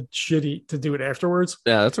kind of shitty to do it afterwards.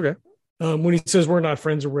 Yeah, that's okay. When he says we're not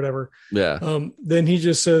friends or whatever. Yeah. Then he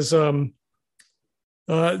just says, so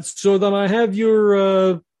then I have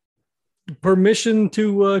your permission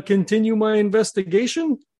to continue my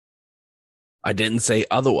investigation? I didn't say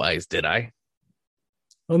otherwise, did I?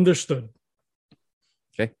 Understood.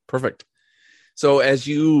 Okay, perfect. So as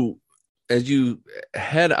you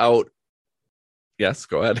head out, yes,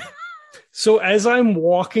 go ahead. So as I'm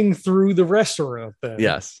walking through the restaurant, then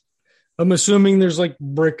yes, I'm assuming there's like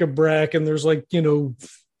bric-a-brac and there's like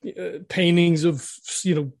paintings of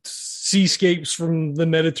seascapes from the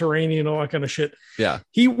Mediterranean, all that kind of shit. Yeah,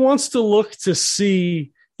 he wants to look to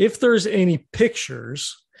see if there's any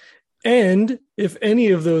pictures. And if any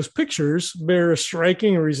of those pictures bear a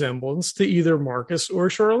striking resemblance to either Marcus or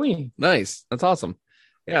Charlene. Nice. That's awesome.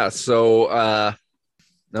 Yeah. So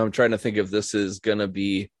now I'm trying to think if this is going to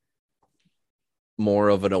be more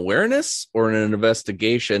of an awareness or an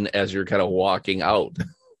investigation as you're kind of walking out.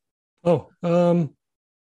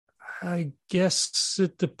 I guess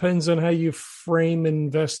it depends on how you frame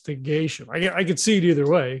investigation. I could see it either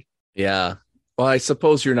way. Yeah. Well, I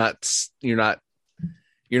suppose you're not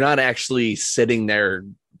actually sitting there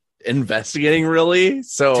investigating, really.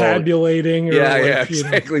 So tabulating. Yeah,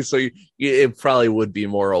 exactly. So it probably would be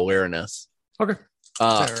more awareness. Okay.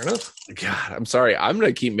 Fair enough. God, I'm sorry. I'm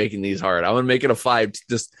going to keep making these hard. I'm going to make it a 5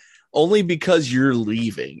 just only because you're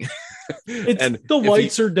leaving. And the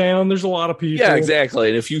lights are down. There's a lot of people. Yeah, exactly.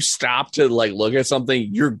 And if you stop to like look at something,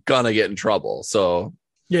 you're going to get in trouble. So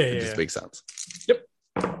it just makes sense. Yep.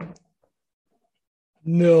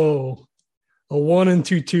 No. A 1 and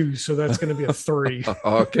 2 2s, so that's going to be a 3.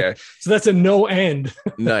 Okay. So that's a no end.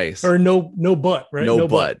 Nice. Or no but, right? No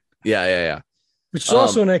but. Yeah. Which is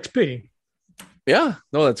also an XP. Yeah.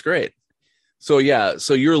 No, that's great. So yeah,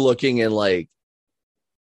 so you're looking and like,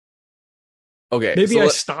 okay. Maybe I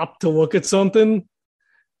stopped to look at something,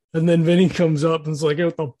 and then Vinny comes up and is like, hey,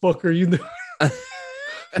 what the fuck are you doing?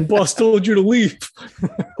 Boss told you to leave.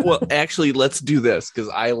 Well, actually, let's do this because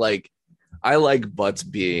I like butts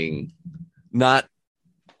being not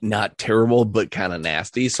terrible, but kind of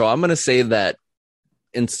nasty. So I'm going to say that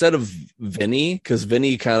instead of Vinny, because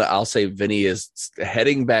Vinny I'll say Vinny is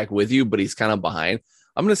heading back with you, but he's kind of behind.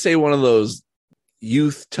 I'm going to say one of those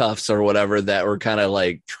youth toughs or whatever that were kind of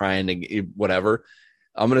like trying to whatever.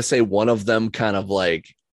 I'm going to say one of them kind of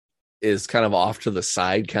like is kind of off to the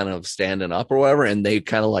side, kind of standing up or whatever. And they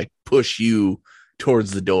kind of like push you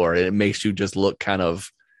towards the door, and it makes you just look kind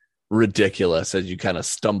of ridiculous as you kind of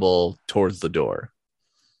stumble towards the door.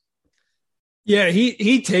 Yeah,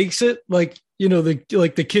 he takes it like,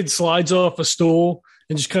 the kid slides off a stool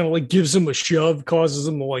and just kind of like gives him a shove, causes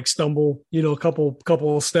him to like stumble, a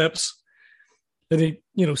couple of steps. Then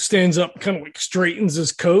he, stands up, kind of like straightens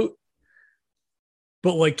his coat,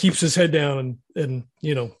 but like keeps his head down and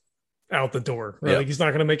out the door. Right? Yep. Like he's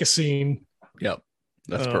not going to make a scene. Yep.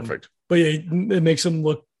 That's perfect. But yeah, it makes him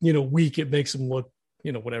look, weak. It makes him look,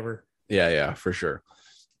 whatever. Yeah, for sure.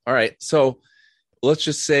 All right. So let's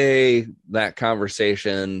just say that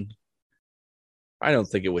conversation, I don't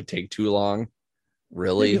think it would take too long.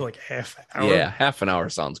 Really? Maybe like half an hour. Yeah, half an hour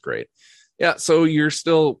sounds great. Yeah, so you're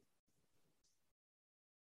still,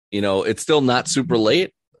 it's still not super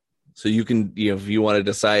late. So you can, if you want to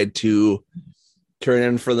decide to turn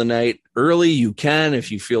in for the night early, you can.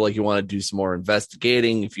 If you feel like you want to do some more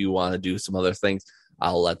investigating, if you want to do some other things,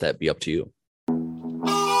 I'll let that be up to you.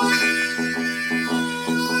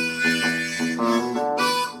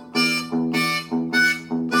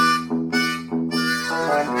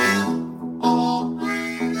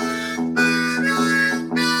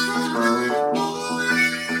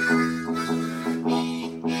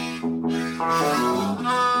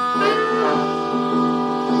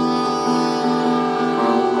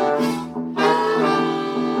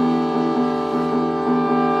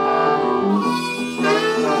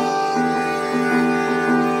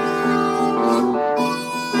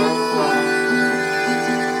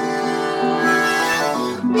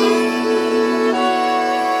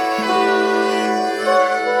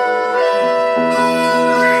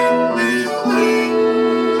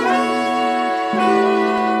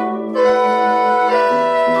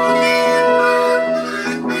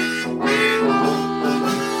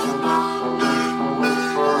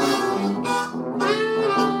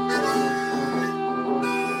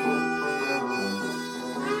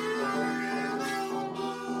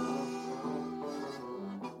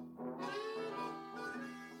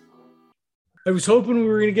 I was hoping we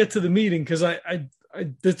were going to get to the meeting because I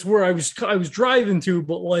that's where I was driving to,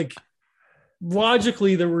 but like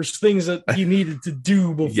logically there was things that he needed to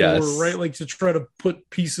do before, Yes. right? Like to try to put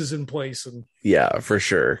pieces in place. And Yeah, for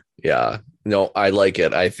sure. Yeah. No, I like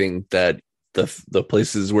it. I think that the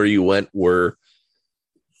places where you went were,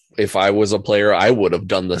 if I was a player, I would have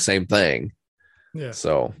done the same thing. yeah,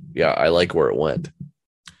 So yeah, I like where it went.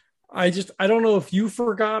 I don't know if you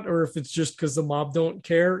forgot or if it's just because the mob don't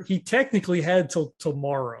care. He technically had till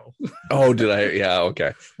tomorrow. Oh, did I? Yeah.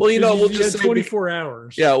 Okay. Well, we'll just say 24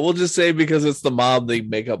 hours. Yeah, we'll just say because it's the mob, they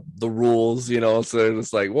make up the rules, so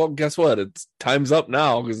it's like, well, guess what? It's time's up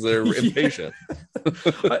now because they're impatient.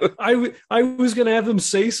 I was going to have him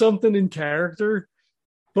say something in character,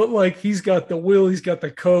 but like he's got the will, he's got the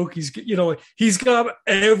coke, he's he's got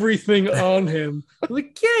everything on him.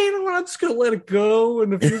 Like, yeah, you know what? I'm just gonna let it go.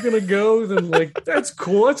 And if you're gonna go, then like that's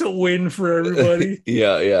cool. That's a win for everybody.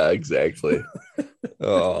 Yeah, exactly.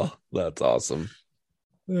 Oh, that's awesome.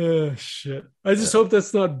 Oh shit! I just hope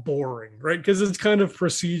that's not boring, right? Because it's kind of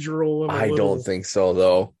procedural. And I don't think so,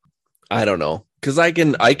 though. I don't know, because I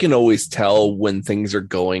can always tell when things are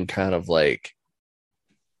going kind of like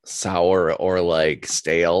sour or like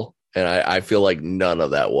stale, and I feel like none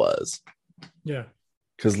of that was. Yeah,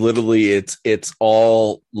 because literally it's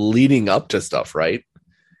all leading up to stuff, right?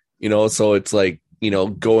 So it's like,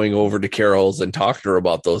 going over to Carol's and talking to her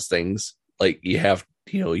about those things, like you have,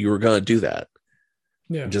 you were gonna do that.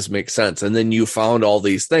 Yeah, It just makes sense. And then you found all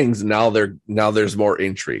these things, and now there's more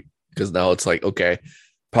intrigue, because now it's like, okay,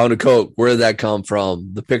 pound of coke, where did that come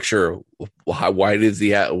from? The picture, why did he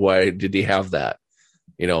have that?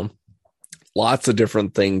 Lots of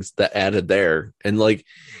different things that added there. And like,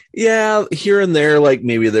 yeah, here and there, like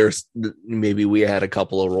maybe we had a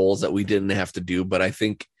couple of roles that we didn't have to do, but I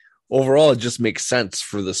think overall it just makes sense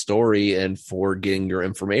for the story and for getting your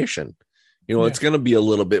information. It's going to be a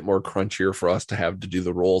little bit more crunchier for us to have to do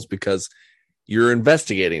the roles because you're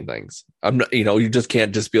investigating things. I'm not, you just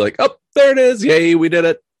can't just be like, oh, there it is. Yay, we did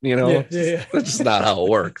it. Yeah. That's just not how it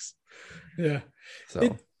works. Yeah.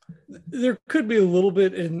 So there could be a little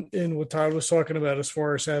bit in what Todd was talking about as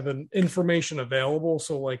far as having information available.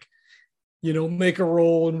 So like, make a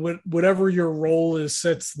roll, and whatever your role is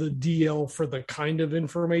sets the DL for the kind of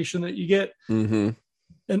information that you get. Mm-hmm.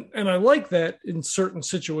 And I like that in certain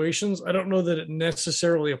situations. I don't know that it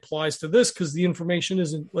necessarily applies to this because the information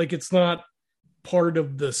isn't like, it's not part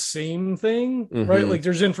of the same thing, right? Like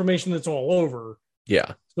there's information that's all over.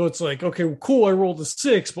 Yeah. So it's like, okay, well, cool, I rolled a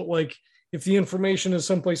 6, but like if the information is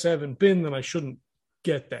someplace I haven't been, then I shouldn't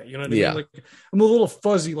get that. You know what I mean? Like I'm a little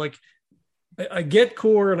fuzzy. Like I get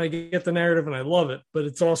core and I get the narrative and I love it, but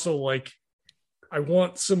it's also like I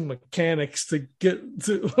want some mechanics to get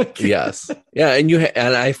to. Like, yes, yeah,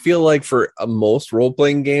 and I feel like for most role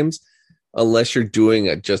playing games, unless you're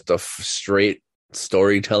doing just a straight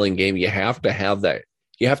storytelling game, you have to have that.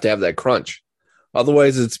 You have to have that crunch.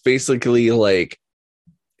 Otherwise, it's basically like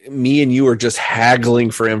me and you are just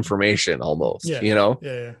haggling for information almost. Yeah.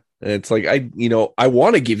 Yeah. And it's like, I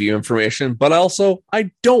want to give you information, but also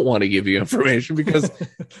I don't want to give you information because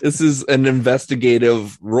this is an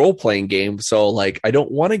investigative role-playing game. So like, I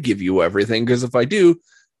don't want to give you everything because if I do,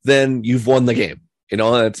 then you've won the game. You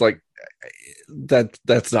know, and it's like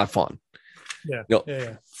that's not fun. Yeah. You know,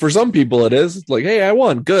 Yeah. for some people it is like, hey, I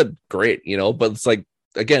won, good, great, you know, but it's like,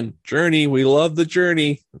 again, journey, we love the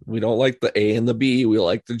journey. We don't like the A and the B, we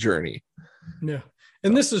like the journey. Yeah.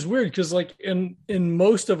 And this is weird because like in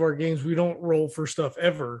most of our games, we don't roll for stuff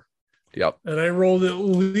ever. Yep. And I rolled at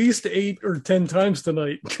least 8 or 10 times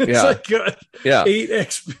tonight because Yeah. I got 8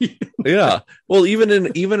 XP. Yeah. Well, even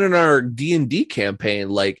in our D&D campaign,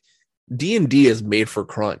 like D&D is made for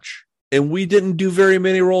crunch. And we didn't do very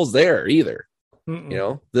many rolls there either. Mm-mm. You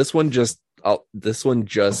know, this one just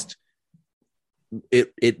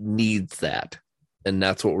it needs that. And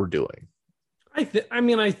that's what we're doing. I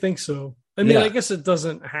think so. I mean, I guess it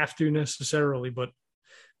doesn't have to necessarily, but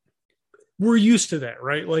we're used to that,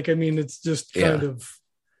 right? Like, I mean, it's just kind of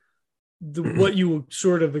what you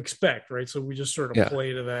sort of expect, right? So we just sort of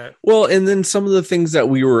play to that. Well, and then some of the things that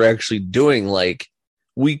we were actually doing, like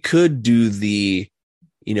we could do the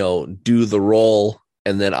roll,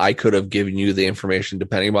 and then I could have given you the information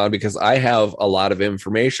depending on, because I have a lot of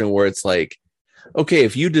information where it's like, okay,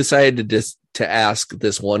 if you decided to ask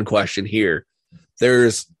this one question here,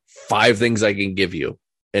 there's 5 things I can give you.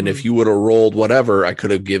 And if you would have rolled whatever, I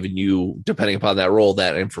could have given you, depending upon that roll,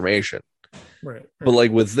 that information. Right. But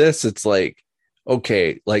like with this, it's like,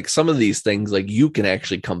 okay, like some of these things, like you can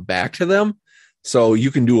actually come back to them. So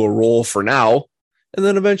you can do a roll for now, and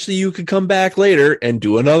then eventually you could come back later and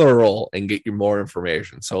do another roll and get you more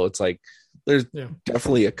information. So it's like, there's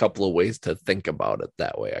definitely a couple of ways to think about it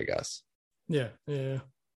that way, I guess. Yeah. Yeah.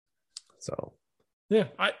 So, yeah,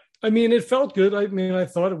 I mean, it felt good. I mean, I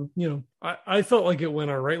thought, I felt like it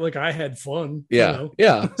went all right. Like I had fun. Yeah.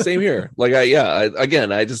 Yeah. Same here. Like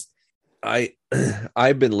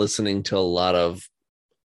I've been listening to a lot of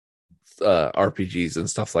RPGs and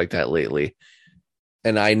stuff like that lately.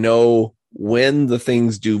 And I know when the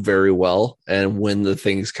things do very well and when the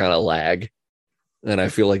things kind of lag. And I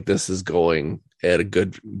feel like this is going at a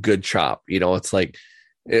good chop. You know, it's like,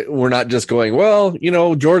 we're not just going, well, you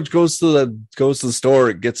know, George goes to the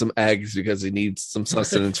store, get some eggs because he needs some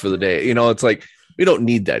sustenance for the day. You know, it's like, we don't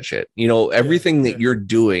need that shit. You know, everything that you're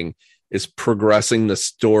doing is progressing the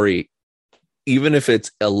story. Even if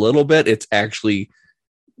it's a little bit, it's actually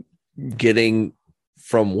getting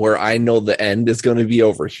from where I know the end is going to be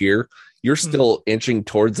over here. You're still inching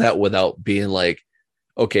towards that without being like,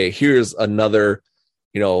 okay, here's another,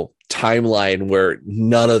 timeline where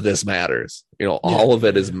none of this matters. All of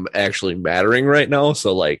it is actually mattering right now.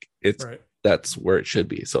 So like that's where it should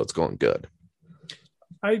be. So it's going good.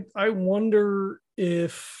 I wonder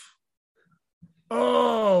if,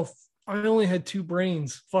 I only had 2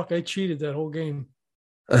 brains. Fuck, I cheated that whole game.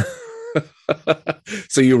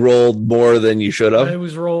 So you rolled more than you should have? I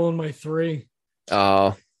was rolling my 3.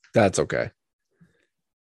 Oh, that's okay.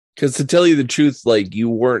 Because to tell you the truth, like you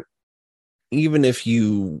weren't, even if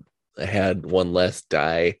you had one less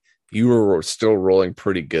die, you were still rolling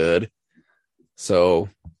pretty good. So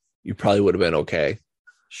you probably would have been okay.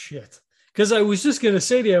 Shit. Because I was just going to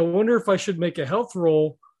say to you, I wonder if I should make a health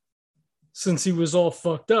roll since he was all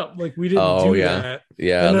fucked up. Like we didn't do that.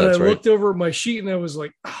 Yeah, and then that's I looked over at my sheet and I was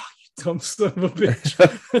like, you dumb son of a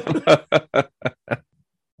bitch.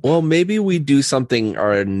 Well, maybe we do something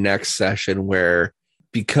our next session where,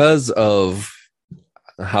 because of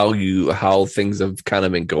how things have kind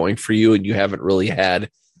of been going for you, and you haven't really had,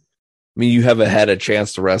 you haven't had a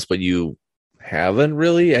chance to rest, but you haven't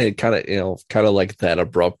really, and kind of like that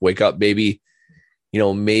abrupt wake up. Maybe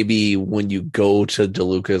when you go to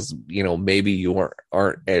DeLuca's, maybe you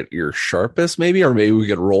aren't at your sharpest, or maybe we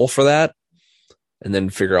could roll for that and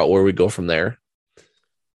then figure out where we go from there.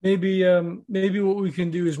 Maybe what we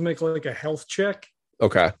can do is make like a health check.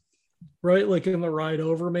 Okay. Right, like in the ride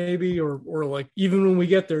over, maybe, or like even when we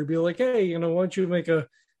get there, be like, hey, why don't you make a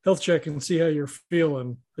health check and see how you're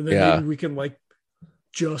feeling, and then maybe we can like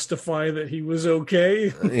justify that he was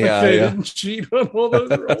okay. Yeah, they didn't cheat on all those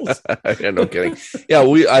rolls. Yeah, no kidding. Yeah,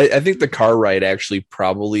 I think the car ride actually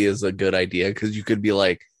probably is a good idea, because you could be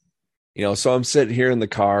like, so I'm sitting here in the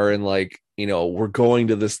car and like, we're going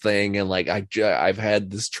to this thing, and like I've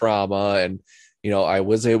had this trauma, and I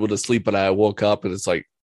was able to sleep, but I woke up and it's like,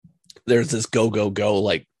 there's this go.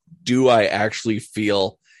 Like, do I actually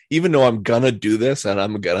feel, even though I'm gonna do this and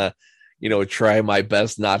I'm gonna, try my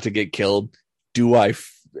best not to get killed, how do I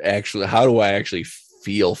actually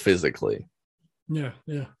feel physically? Yeah.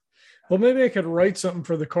 Well, maybe I could write something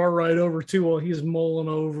for the car ride over too, while he's mulling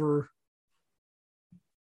over,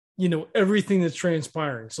 everything that's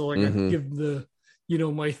transpiring. So like I give the,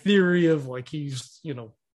 my theory of like, he's,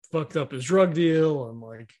 fucked up his drug deal. And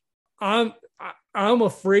like, I'm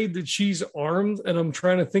afraid that she's armed, and I'm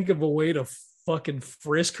trying to think of a way to fucking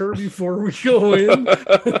frisk her before we go in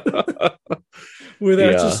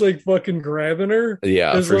without just like fucking grabbing her.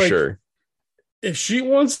 Yeah, for like, sure. If she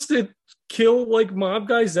wants to kill like mob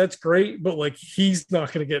guys, that's great, but like he's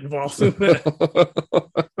not going to get involved in that.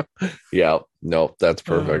 Yeah, no, that's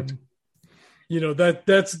perfect. You know,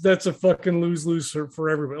 that's a fucking lose-lose for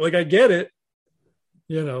everybody. Like, I get it,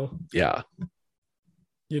 you know. Yeah.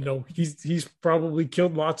 You know, he's probably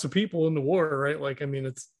killed lots of people in the war, right? Like, I mean,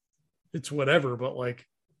 it's whatever, but like,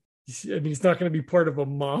 I mean, he's not going to be part of a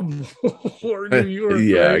mob war in New York.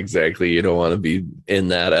 Yeah, right? exactly. You don't want to be in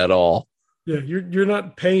that at all. Yeah, you're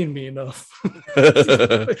not paying me enough.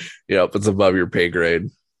 Yep, it's above your pay grade.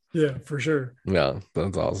 Yeah, for sure. Yeah,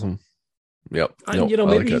 that's awesome. Yep. You know,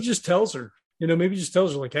 maybe he just tells her. You know, maybe he just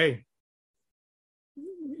tells her like, "Hey,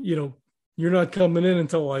 you know, you're not coming in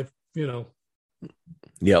until I, you know,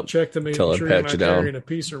 check to make sure you're not carrying a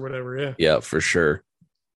piece or whatever." Yeah. Yeah, for sure.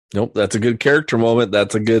 Nope, that's a good character moment.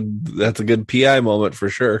 That's a good PI moment for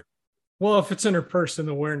sure. Well, if it's in her person,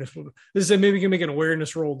 awareness. This is maybe you can make an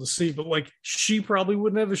awareness roll to see, but like she probably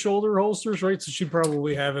wouldn't have a shoulder holsters, right? So she'd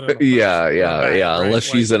probably have it. Yeah. Right? Unless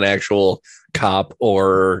she's an actual cop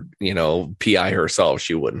or, you know, PI herself,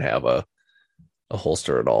 she wouldn't have a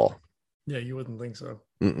holster at all. Yeah, you wouldn't think so.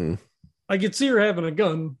 Mm-mm. I could see her having a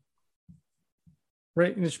gun,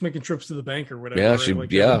 right? And just making trips to the bank or whatever. Yeah,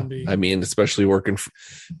 right? Like, I mean, especially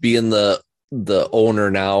being the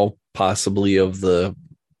owner now, possibly of the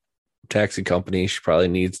taxi company, she probably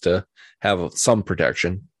needs to have some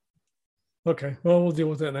protection. Okay, well, we'll deal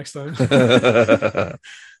with that next time.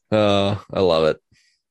 I love it.